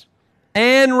goodness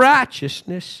and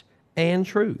righteousness and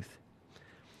truth.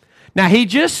 Now, He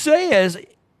just says,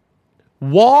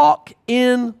 walk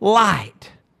in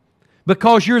light.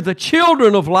 Because you're the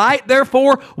children of light,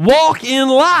 therefore walk in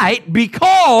light,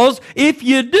 because if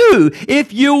you do,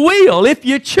 if you will, if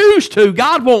you choose to,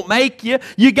 God won't make you.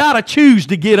 You got to choose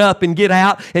to get up and get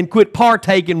out and quit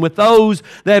partaking with those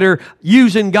that are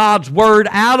using God's Word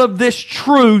out of this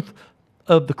truth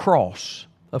of the cross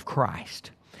of Christ.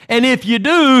 And if you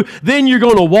do, then you're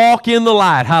going to walk in the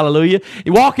light. Hallelujah.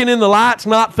 You're walking in the light's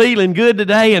not feeling good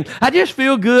today, and I just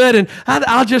feel good, and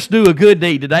I'll just do a good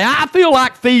deed today. I feel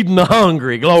like feeding the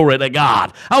hungry. Glory to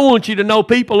God. I want you to know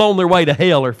people on their way to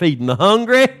hell are feeding the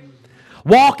hungry.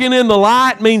 Walking in the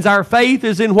light means our faith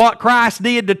is in what Christ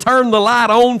did to turn the light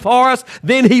on for us.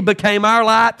 Then He became our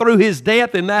light through His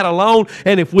death and that alone.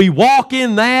 And if we walk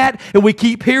in that and we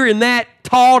keep hearing that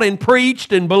taught and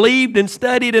preached and believed and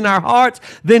studied in our hearts,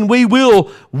 then we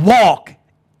will walk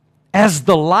as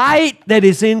the light that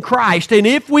is in Christ. And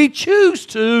if we choose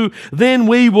to, then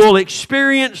we will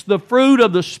experience the fruit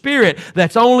of the Spirit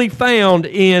that's only found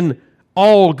in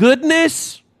all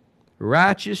goodness,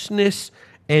 righteousness,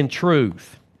 and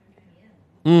truth.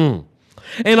 And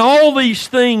all these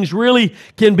things really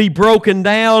can be broken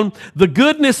down. The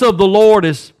goodness of the Lord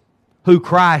is who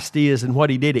Christ is and what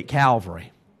He did at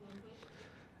Calvary.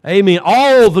 Amen.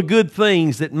 All the good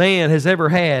things that man has ever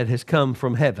had has come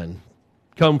from heaven,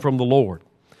 come from the Lord.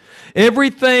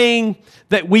 Everything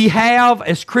that we have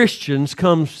as Christians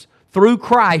comes through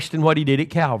Christ and what He did at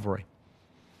Calvary.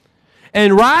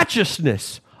 And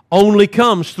righteousness only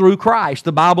comes through Christ.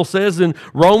 The Bible says in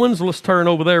Romans, let's turn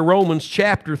over there, Romans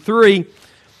chapter 3.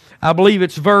 I believe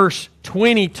it's verse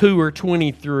 22 or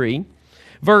 23.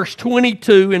 Verse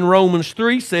 22 in Romans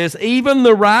 3 says, even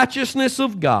the righteousness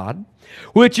of God,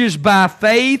 which is by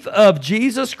faith of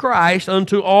Jesus Christ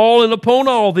unto all and upon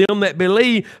all them that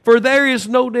believe, for there is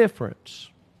no difference.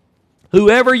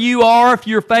 Whoever you are, if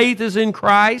your faith is in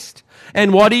Christ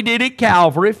and what He did at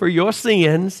Calvary for your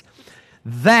sins,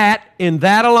 that and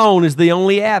that alone is the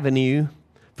only avenue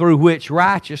through which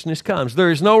righteousness comes.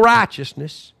 There is no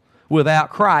righteousness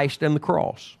without Christ and the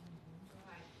cross.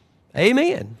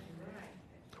 Amen.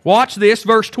 Watch this,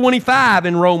 verse 25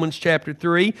 in Romans chapter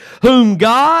 3. Whom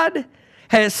God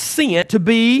has sent to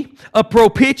be a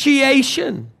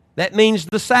propitiation. That means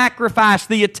the sacrifice,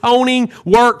 the atoning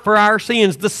work for our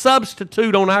sins, the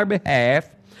substitute on our behalf.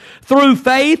 Through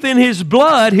faith in His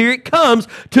blood, here it comes,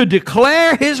 to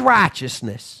declare His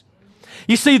righteousness.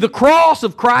 You see, the cross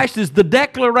of Christ is the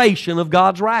declaration of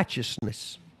God's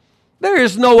righteousness. There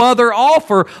is no other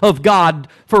offer of God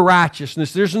for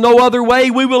righteousness. There's no other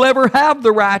way we will ever have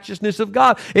the righteousness of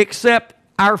God except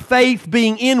our faith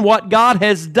being in what God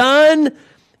has done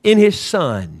in His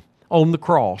Son on the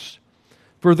cross.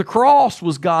 For the cross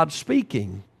was God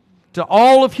speaking to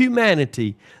all of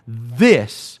humanity,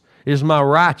 this is my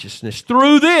righteousness.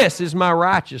 Through this is my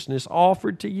righteousness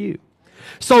offered to you.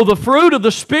 So the fruit of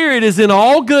the Spirit is in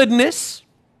all goodness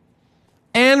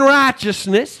and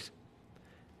righteousness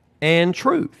and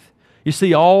truth. You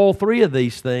see, all three of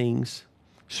these things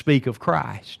speak of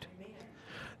Christ.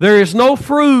 There is no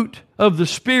fruit of the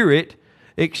Spirit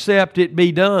except it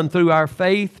be done through our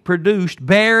faith produced,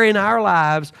 bear in our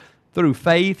lives through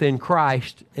faith in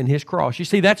Christ and His cross. You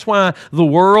see, that's why the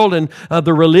world and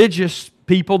the religious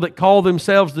people that call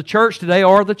themselves the church today,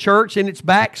 or the church in its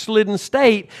backslidden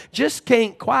state, just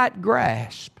can't quite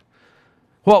grasp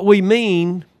what we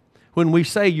mean when we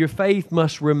say your faith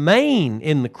must remain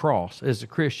in the cross as a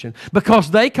Christian,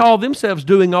 because they call themselves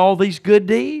doing all these good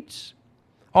deeds.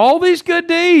 All these good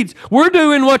deeds. We're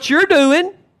doing what you're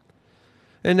doing.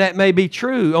 And that may be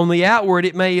true. On the outward,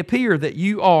 it may appear that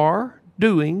you are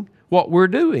doing what we're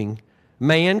doing.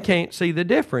 Man can't see the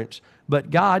difference,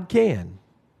 but God can.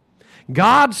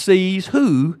 God sees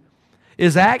who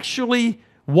is actually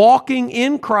walking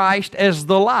in Christ as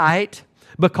the light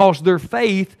because their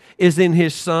faith is in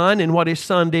His Son and what His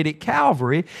Son did at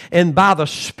Calvary. And by the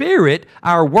Spirit,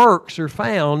 our works are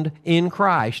found in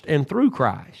Christ and through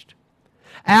Christ.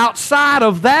 Outside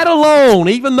of that alone,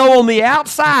 even though on the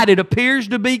outside it appears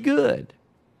to be good,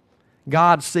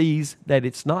 God sees that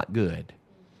it's not good.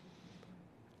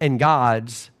 And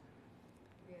God's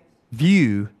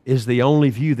view is the only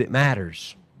view that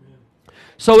matters.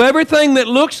 So everything that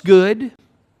looks good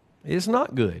is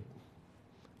not good.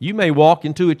 You may walk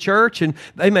into a church and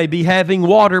they may be having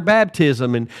water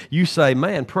baptism, and you say,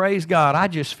 man, praise God, I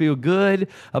just feel good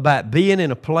about being in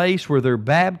a place where they're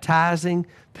baptizing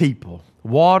people.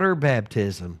 Water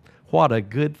baptism. What a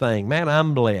good thing. Man,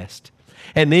 I'm blessed.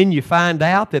 And then you find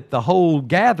out that the whole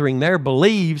gathering there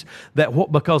believes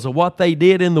that because of what they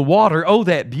did in the water, oh,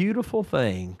 that beautiful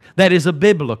thing. That is a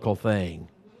biblical thing.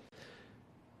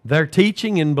 They're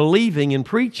teaching and believing and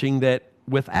preaching that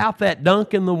without that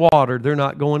dunk in the water, they're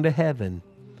not going to heaven.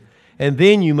 And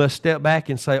then you must step back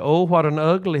and say, oh, what an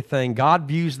ugly thing. God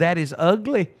views that as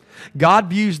ugly. God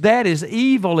views that as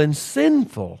evil and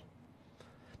sinful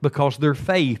because their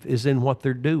faith is in what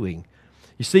they're doing.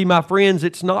 You see, my friends,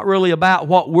 it's not really about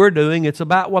what we're doing. It's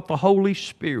about what the Holy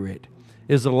Spirit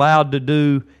is allowed to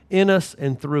do in us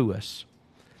and through us.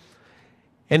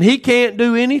 And He can't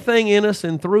do anything in us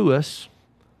and through us,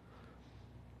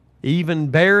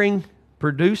 even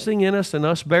producing in us and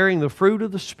us bearing the fruit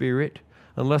of the Spirit,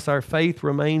 unless our faith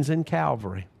remains in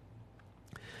Calvary.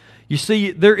 You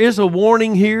see, there is a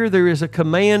warning here, there is a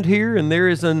command here, and there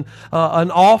is an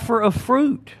offer of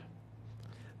fruit.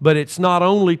 But it's not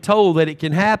only told that it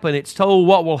can happen, it's told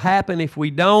what will happen if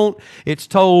we don't. It's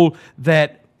told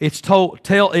that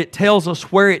it tells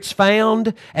us where it's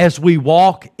found as we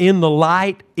walk in the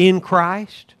light in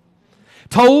Christ.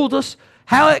 Told us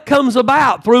how it comes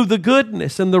about through the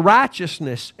goodness and the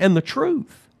righteousness and the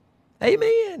truth.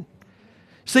 Amen.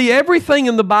 See, everything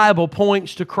in the Bible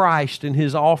points to Christ and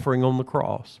His offering on the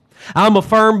cross. I'm a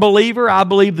firm believer. I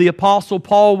believe the Apostle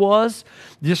Paul was.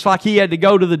 Just like he had to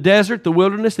go to the desert, the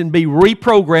wilderness, and be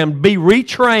reprogrammed, be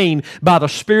retrained by the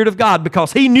Spirit of God,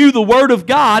 because he knew the Word of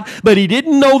God, but he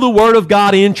didn't know the Word of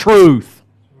God in truth.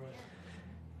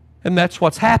 And that's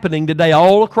what's happening today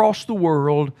all across the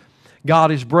world.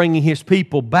 God is bringing His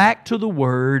people back to the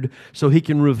Word so He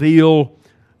can reveal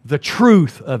the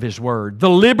truth of His Word, the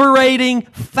liberating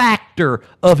factor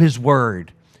of His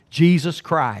Word, Jesus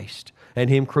Christ and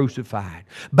Him crucified.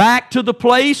 Back to the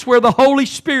place where the Holy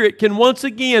Spirit can once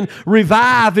again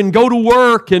revive and go to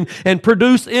work and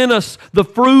produce in us the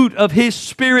fruit of His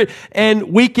Spirit,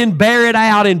 and we can bear it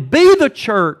out and be the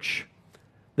church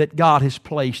that God has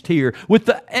placed here, with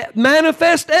the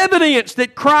manifest evidence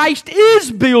that Christ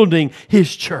is building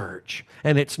His church,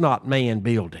 and it's not man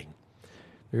building.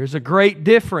 There's a great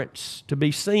difference to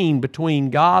be seen between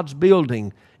God's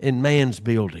building and man's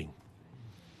building.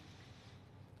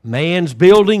 Man's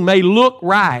building may look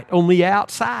right on the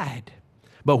outside,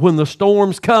 but when the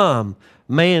storms come,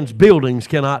 man's buildings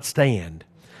cannot stand.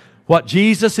 What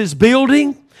Jesus is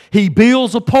building, He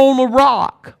builds upon a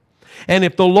rock. And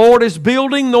if the Lord is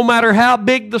building, no matter how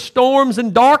big the storms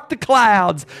and dark the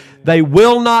clouds, they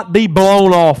will not be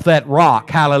blown off that rock.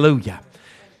 Hallelujah.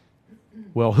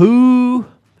 Well, who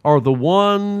are the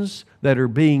ones that are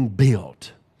being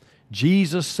built?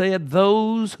 Jesus said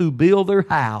those who build their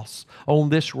house on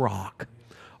this rock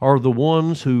are the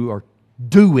ones who are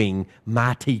doing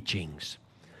my teachings.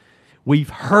 We've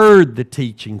heard the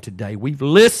teaching today. We've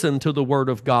listened to the Word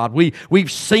of God.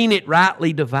 We've seen it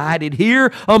rightly divided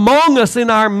here among us in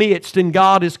our midst, and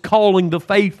God is calling the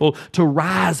faithful to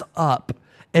rise up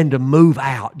and to move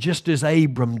out, just as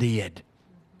Abram did.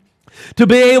 To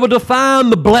be able to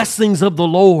find the blessings of the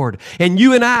Lord. And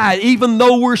you and I, even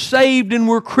though we're saved and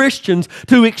we're Christians,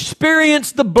 to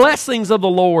experience the blessings of the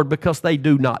Lord, because they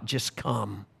do not just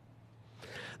come.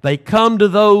 They come to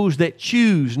those that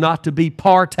choose not to be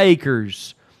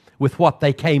partakers with what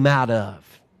they came out of.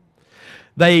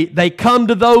 They come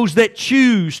to those that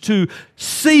choose to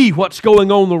see what's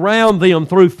going on around them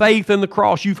through faith in the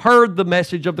cross. You've heard the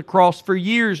message of the cross for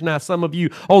years now, some of you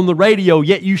on the radio,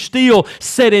 yet you still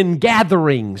sit in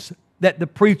gatherings that the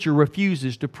preacher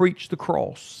refuses to preach the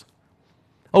cross.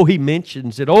 Oh, he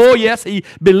mentions it. Oh, yes, he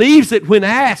believes it when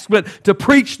asked, but to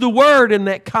preach the Word in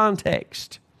that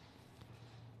context,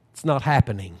 it's not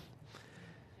happening.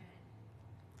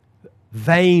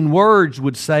 Vain words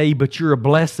would say, but you're a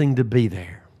blessing to be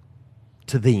there,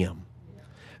 to them.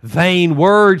 Vain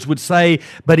words would say,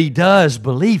 but he does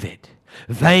believe it.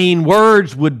 Vain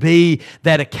words would be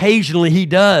that occasionally he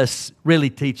does really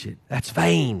teach it. That's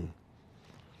vain.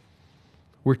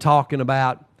 We're talking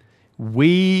about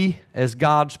we as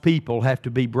God's people have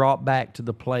to be brought back to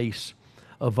the place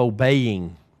of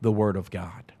obeying the Word of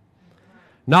God.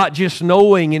 Not just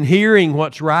knowing and hearing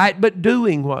what's right, but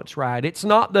doing what's right. It's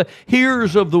not the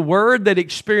hearers of the Word that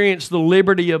experience the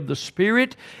liberty of the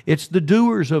Spirit. It's the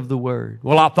doers of the Word.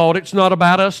 Well, I thought it's not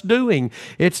about us doing.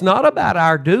 It's not about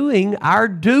our doing. Our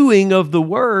doing of the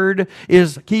Word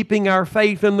is keeping our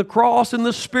faith in the cross, and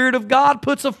the Spirit of God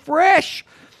puts a freshly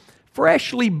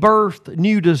birthed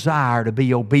new desire to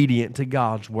be obedient to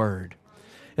God's Word.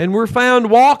 And we're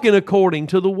found walking according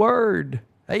to the Word.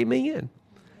 Amen.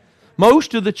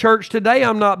 Most of the church today,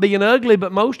 I'm not being ugly,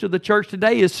 but most of the church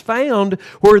today is found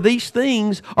where these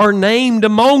things are named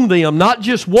among them. Not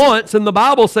just once, and the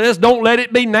Bible says, don't let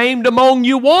it be named among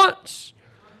you once.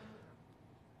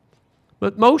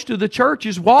 But most of the church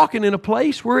is walking in a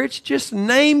place where it's just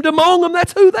named among them.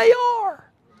 That's who they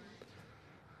are.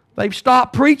 They've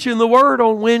stopped preaching the Word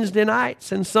on Wednesday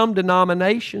nights in some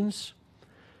denominations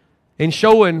and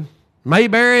showing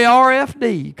Mayberry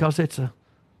RFD because it's a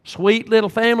sweet little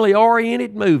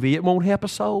family-oriented movie. It won't help a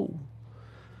soul.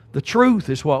 The truth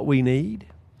is what we need.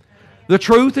 The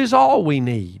truth is all we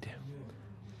need.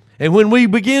 And when we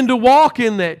begin to walk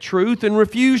in that truth and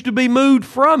refuse to be moved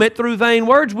from it through vain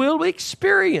words, we'll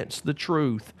experience the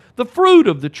truth, the fruit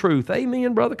of the truth.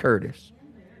 Amen, Brother Curtis.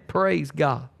 Praise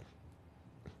God.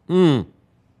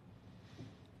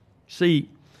 See,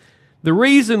 the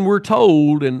reason we're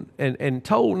told and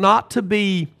told not to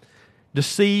be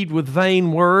deceived with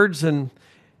vain words, and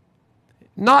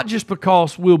not just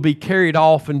because we'll be carried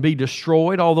off and be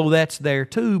destroyed, although that's there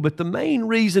too, but the main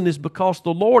reason is because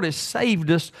the Lord has saved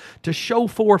us to show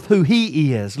forth who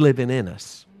He is living in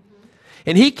us.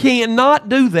 And He cannot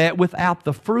do that without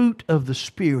the fruit of the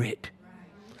Spirit.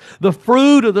 The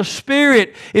fruit of the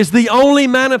Spirit is the only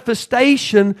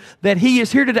manifestation that He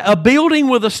is here today. A building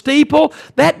with a steeple,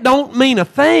 that don't mean a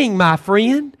thing, my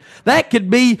friend. That could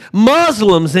be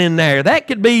Muslims in there. That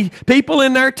could be people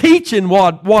in there teaching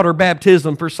water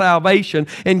baptism for salvation.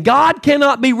 And God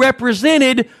cannot be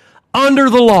represented under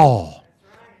the law,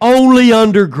 only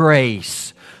under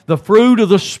grace. The fruit of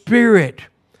the Spirit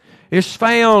is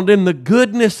found in the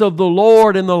goodness of the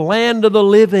Lord in the land of the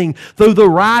living, through the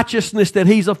righteousness that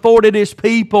He's afforded His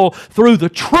people, through the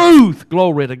truth,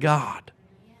 glory to God.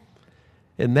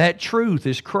 And that truth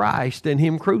is Christ and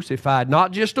Him crucified.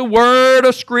 Not just a word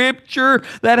of Scripture.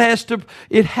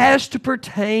 It has to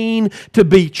pertain to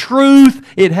be truth.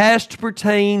 It has to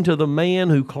pertain to the man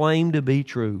who claimed to be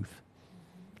truth.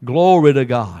 Glory to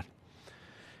God.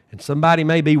 And somebody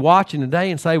may be watching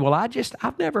today and say, well,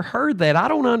 I've never heard that. I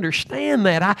don't understand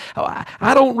that.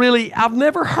 I've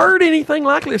never heard anything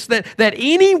like this. That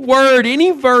any word,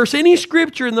 any verse, any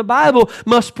Scripture in the Bible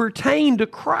must pertain to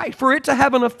Christ. For it to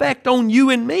have an effect on you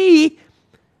and me,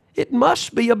 it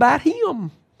must be about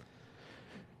Him.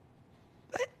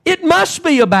 It must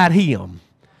be about Him.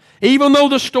 Even though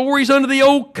the stories under the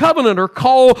Old Covenant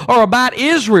are about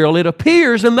Israel, it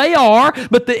appears, and they are,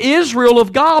 but the Israel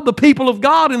of God, the people of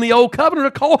God in the Old Covenant, are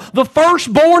called the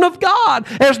firstborn of God,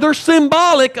 as they're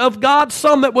symbolic of God's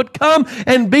Son that would come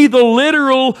and be the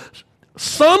literal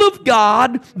Son of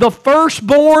God, the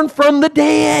firstborn from the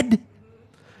dead.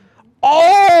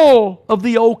 All of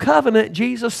the Old Covenant,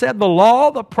 Jesus said, the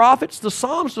law, the prophets, the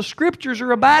Psalms, the Scriptures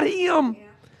are about Him.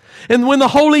 And when the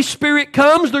Holy Spirit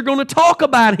comes, they're going to talk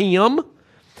about Him.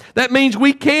 That means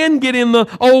we can get in the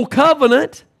Old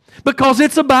Covenant because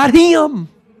it's about Him.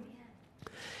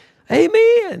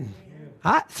 Amen.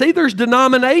 See, there's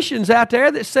denominations out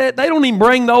there that say they don't even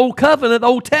bring the Old Covenant, the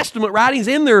Old Testament writings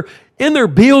in their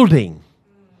building.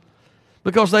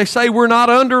 Because they say we're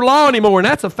not under law anymore, and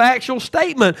that's a factual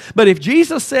statement. But if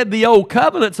Jesus said the Old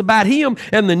Covenant's about Him,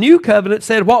 and the New Covenant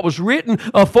said what was written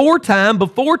before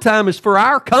time is for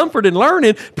our comfort and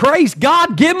learning, praise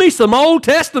God, give me some Old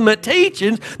Testament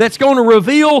teachings that's going to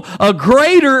reveal a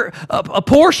greater a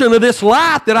portion of this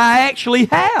life that I actually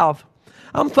have.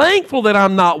 I'm thankful that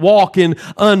I'm not walking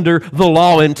under the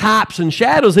law in types and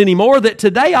shadows anymore, that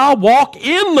today I'll walk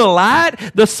in the light,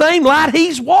 the same light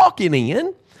He's walking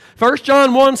in. 1 John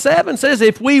 1:7 says,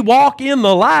 if we walk in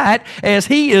the light as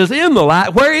He is in the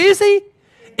light, where is He?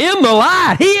 In the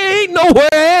light. He ain't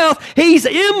nowhere else. He's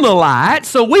in the light,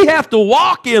 so we have to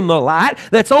walk in the light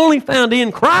that's only found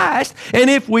in Christ. And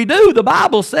if we do, the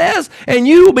Bible says, and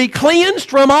you will be cleansed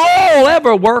from all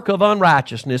ever work of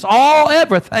unrighteousness.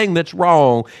 Everything that's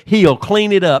wrong, He'll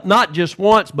clean it up. Not just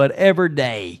once, but every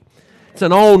day. It's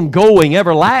an ongoing,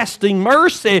 everlasting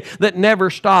mercy that never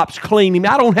stops cleaning.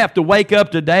 I don't have to wake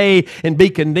up today and be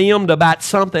condemned about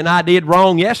something I did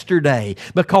wrong yesterday,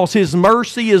 because His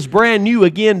mercy is brand new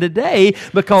again today,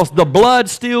 because the blood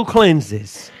still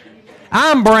cleanses.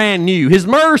 I'm brand new. His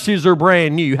mercies are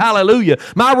brand new. Hallelujah.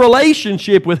 My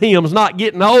relationship with Him is not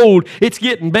getting old. It's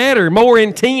getting better, more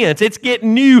intense. It's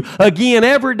getting new again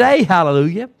every day.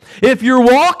 Hallelujah. If you're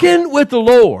walking with the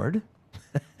Lord,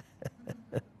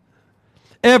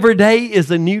 every day is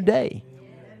a new day.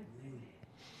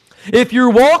 If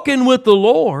you're walking with the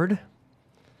Lord,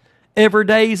 every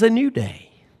day is a new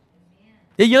day.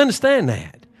 Do you understand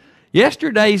that?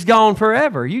 Yesterday's gone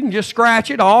forever. You can just scratch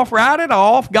it off, write it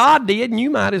off. God did, and you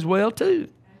might as well too.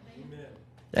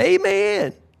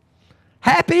 Amen.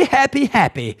 Happy, happy,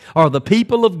 happy are the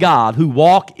people of God who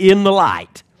walk in the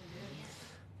light.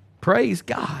 Praise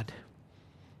God.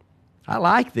 I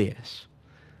like this.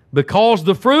 Because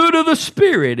the fruit of the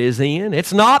Spirit is in.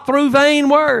 It's not through vain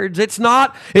words. It's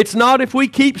not if we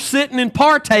keep sitting and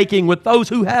partaking with those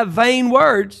who have vain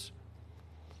words.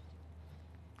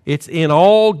 It's in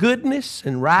all goodness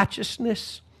and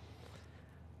righteousness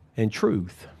and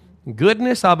truth.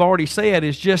 Goodness, I've already said,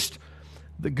 is just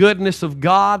the goodness of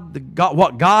God.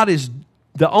 What God is,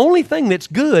 the only thing that's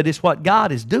good is what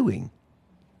God is doing.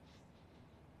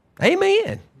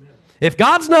 Amen. If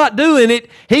God's not doing it,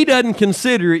 He doesn't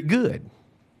consider it good.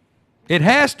 It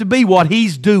has to be what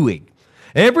He's doing.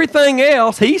 Everything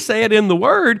else, He said in the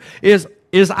Word, is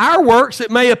our works that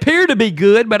may appear to be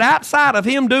good, but outside of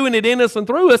Him doing it in us and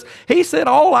through us, He said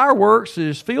all our works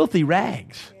is filthy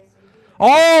rags.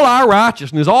 All our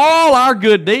righteousness, all our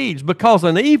good deeds, because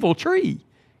an evil tree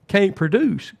can't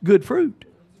produce good fruit.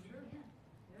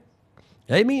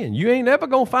 Amen. You ain't ever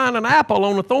going to find an apple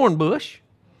on a thorn bush.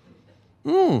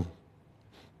 Amen.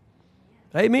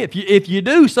 If you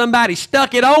do, somebody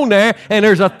stuck it on there and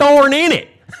there's a thorn in it.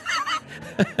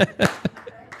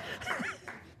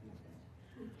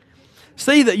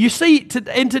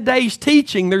 In today's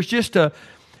teaching,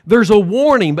 there's a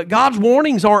warning, but God's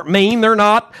warnings aren't mean. They're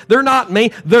not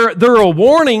mean. They're a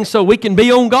warning so we can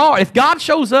be on guard. If God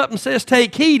shows up and says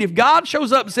take heed, if God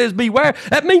shows up and says beware,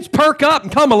 that means perk up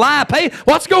and come alive. Hey,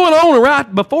 what's going on?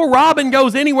 Right before Robin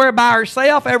goes anywhere by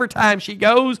herself, every time she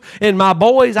goes, and my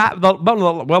boys,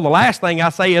 the last thing I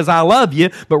say is I love you,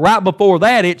 but right before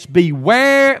that, it's be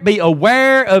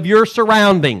aware of your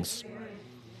surroundings.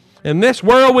 In this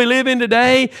world we live in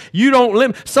today,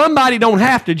 somebody don't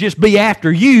have to just be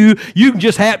after you. You can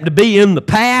just happen to be in the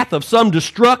path of some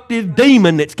destructive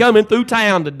demon that's coming through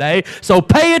town today. So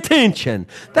pay attention.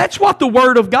 That's what the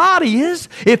Word of God is.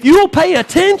 If you'll pay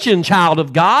attention, child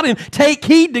of God, and take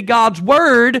heed to God's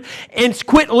Word and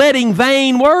quit letting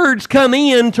vain words come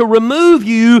in to remove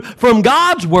you from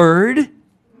God's Word.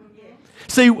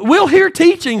 See, we'll hear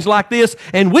teachings like this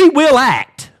and we will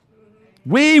act.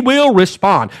 We will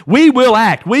respond. We will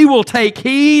act. We will take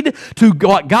heed to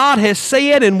what God has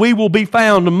said, and we will be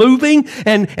found moving,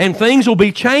 and things will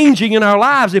be changing in our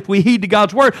lives if we heed to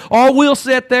God's Word. Or we'll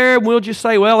sit there and we'll just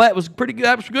say, well, that was pretty good.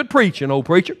 That was good preaching, old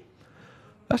preacher.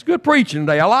 That's good preaching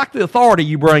today. I like the authority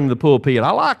you bring to the pulpit. I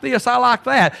like this. I like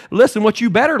that. Listen, what you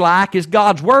better like is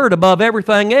God's Word above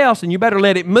everything else, and you better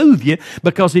let it move you,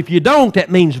 because if you don't,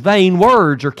 that means vain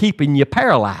words are keeping you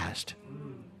paralyzed.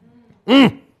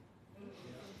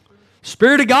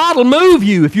 Spirit of God will move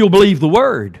you if you'll believe the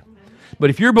Word. But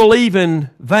if you're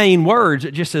believing vain words,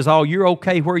 it just says, oh, you're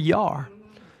okay where you are.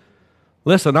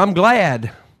 Listen, I'm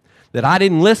glad that I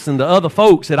didn't listen to other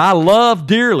folks that I love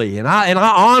dearly and I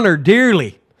honor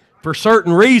dearly for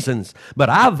certain reasons. But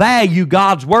I value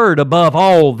God's Word above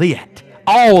all that.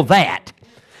 All that.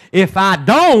 If I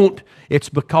don't, it's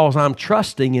because I'm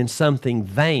trusting in something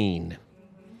vain.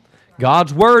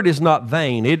 God's Word is not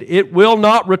vain. It will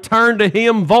not return to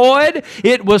Him void.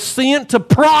 It was sent to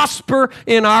prosper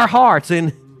in our hearts,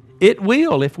 and it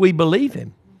will if we believe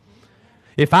Him.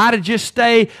 If I'd have just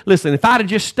stayed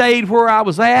where I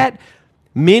was at,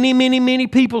 many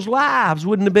people's lives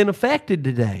wouldn't have been affected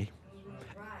today.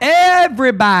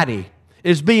 Everybody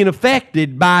is being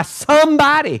affected by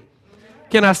somebody.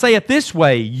 Can I say it this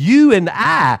way? You and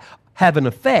I have an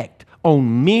effect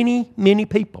on many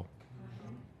people.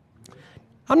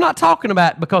 I'm not talking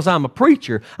about because I'm a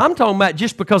preacher. I'm talking about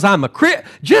just because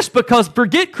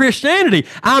forget Christianity,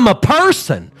 I'm a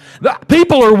person.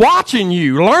 People are watching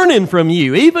you, learning from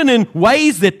you, even in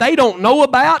ways that they don't know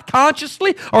about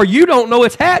consciously, or you don't know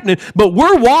it's happening. But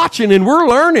we're watching and we're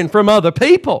learning from other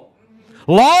people,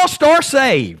 lost or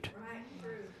saved.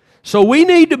 So we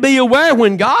need to be aware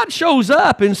when God shows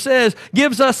up and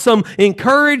gives us some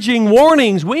encouraging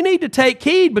warnings, we need to take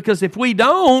heed, because if we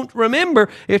don't, remember,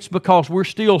 it's because we're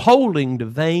still holding to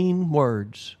vain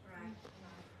words.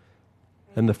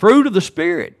 And the fruit of the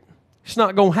Spirit, it's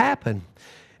not going to happen.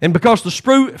 And because the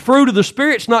fruit of the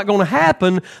Spirit's not going to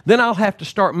happen, then I'll have to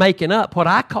start making up what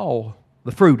I call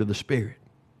the fruit of the Spirit.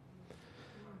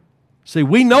 See,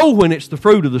 we know when it's the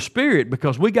fruit of the Spirit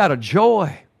because we got a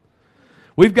joy.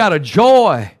 We've got a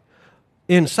joy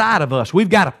inside of us. We've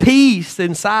got a peace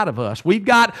inside of us. We've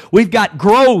got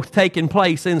growth taking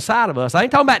place inside of us. I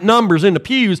ain't talking about numbers in the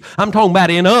pews. I'm talking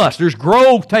about in us. There's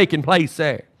growth taking place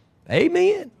there.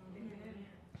 Amen.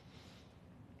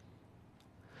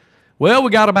 Well, we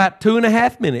got about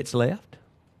 2.5 minutes left.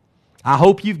 I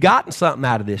hope you've gotten something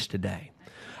out of this today.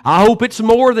 I hope it's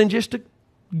more than just a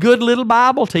good little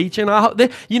Bible teaching.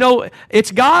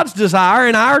 It's God's desire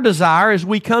and our desire as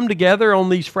we come together on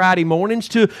these Friday mornings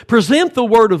to present the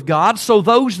Word of God, so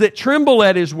those that tremble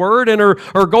at His Word and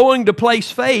are going to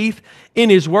place faith in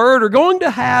His Word are going to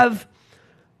have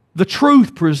the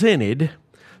truth presented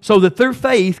so that their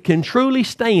faith can truly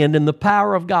stand in the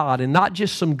power of God and not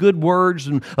just some good words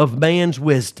of man's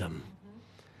wisdom.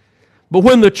 But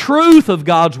when the truth of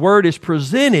God's Word is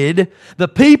presented, the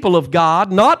people of God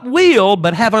not will,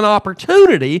 but have an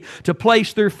opportunity to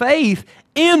place their faith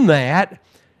in that,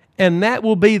 and that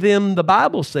will be them, the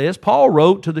Bible says, Paul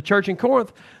wrote to the church in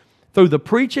Corinth, through the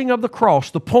preaching of the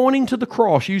cross, the pointing to the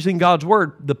cross using God's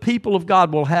Word, the people of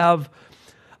God will have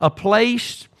a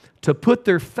place to put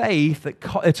their faith,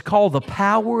 it's called the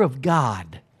power of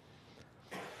God.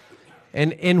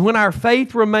 And when our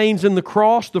faith remains in the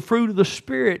cross, the fruit of the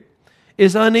Spirit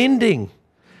is unending.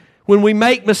 When we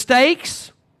make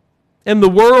mistakes and the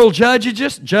world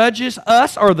judges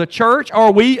us or the church,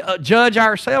 or we judge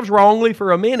ourselves wrongly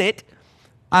for a minute,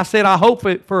 I said I hope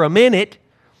for a minute,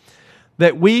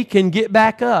 that we can get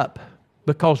back up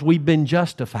because we've been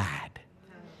justified.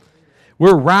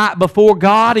 We're right before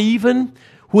God even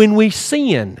when we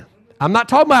sin. I'm not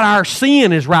talking about our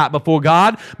sin is right before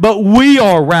God, but we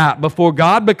are right before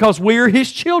God because we're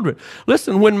His children.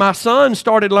 Listen, when my son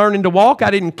started learning to walk,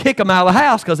 I didn't kick him out of the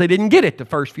house because they didn't get it the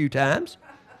first few times.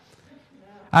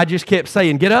 I just kept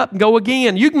saying, get up and go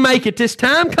again. You can make it this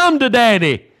time. Come to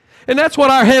Daddy. And that's what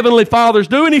our Heavenly Father's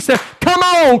doing. He said, come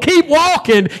on, keep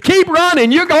walking, keep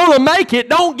running. You're going to make it.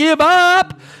 Don't give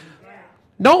up.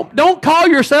 Don't call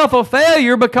yourself a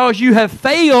failure because you have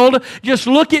failed. Just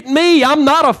look at me. I'm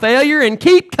not a failure. And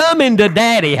keep coming to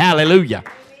Daddy. Hallelujah.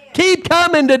 Keep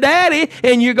coming to Daddy,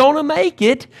 and you're going to make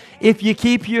it if you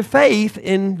keep your faith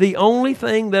in the only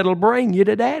thing that'll bring you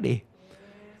to Daddy.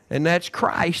 And that's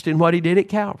Christ and what He did at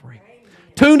Calvary.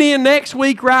 Tune in next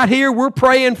week right here. We're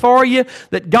praying for you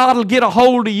that God will get a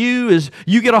hold of you as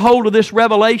you get a hold of this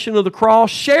revelation of the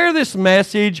cross. Share this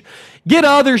message. Get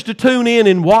others to tune in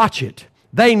and watch it.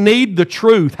 They need the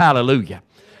truth. Hallelujah.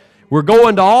 We're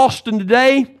going to Austin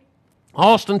today.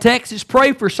 Austin, Texas.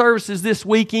 Pray for services this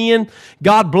weekend.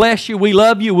 God bless you. We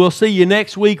love you. We'll see you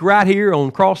next week right here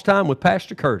on Cross Time with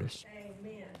Pastor Curtis.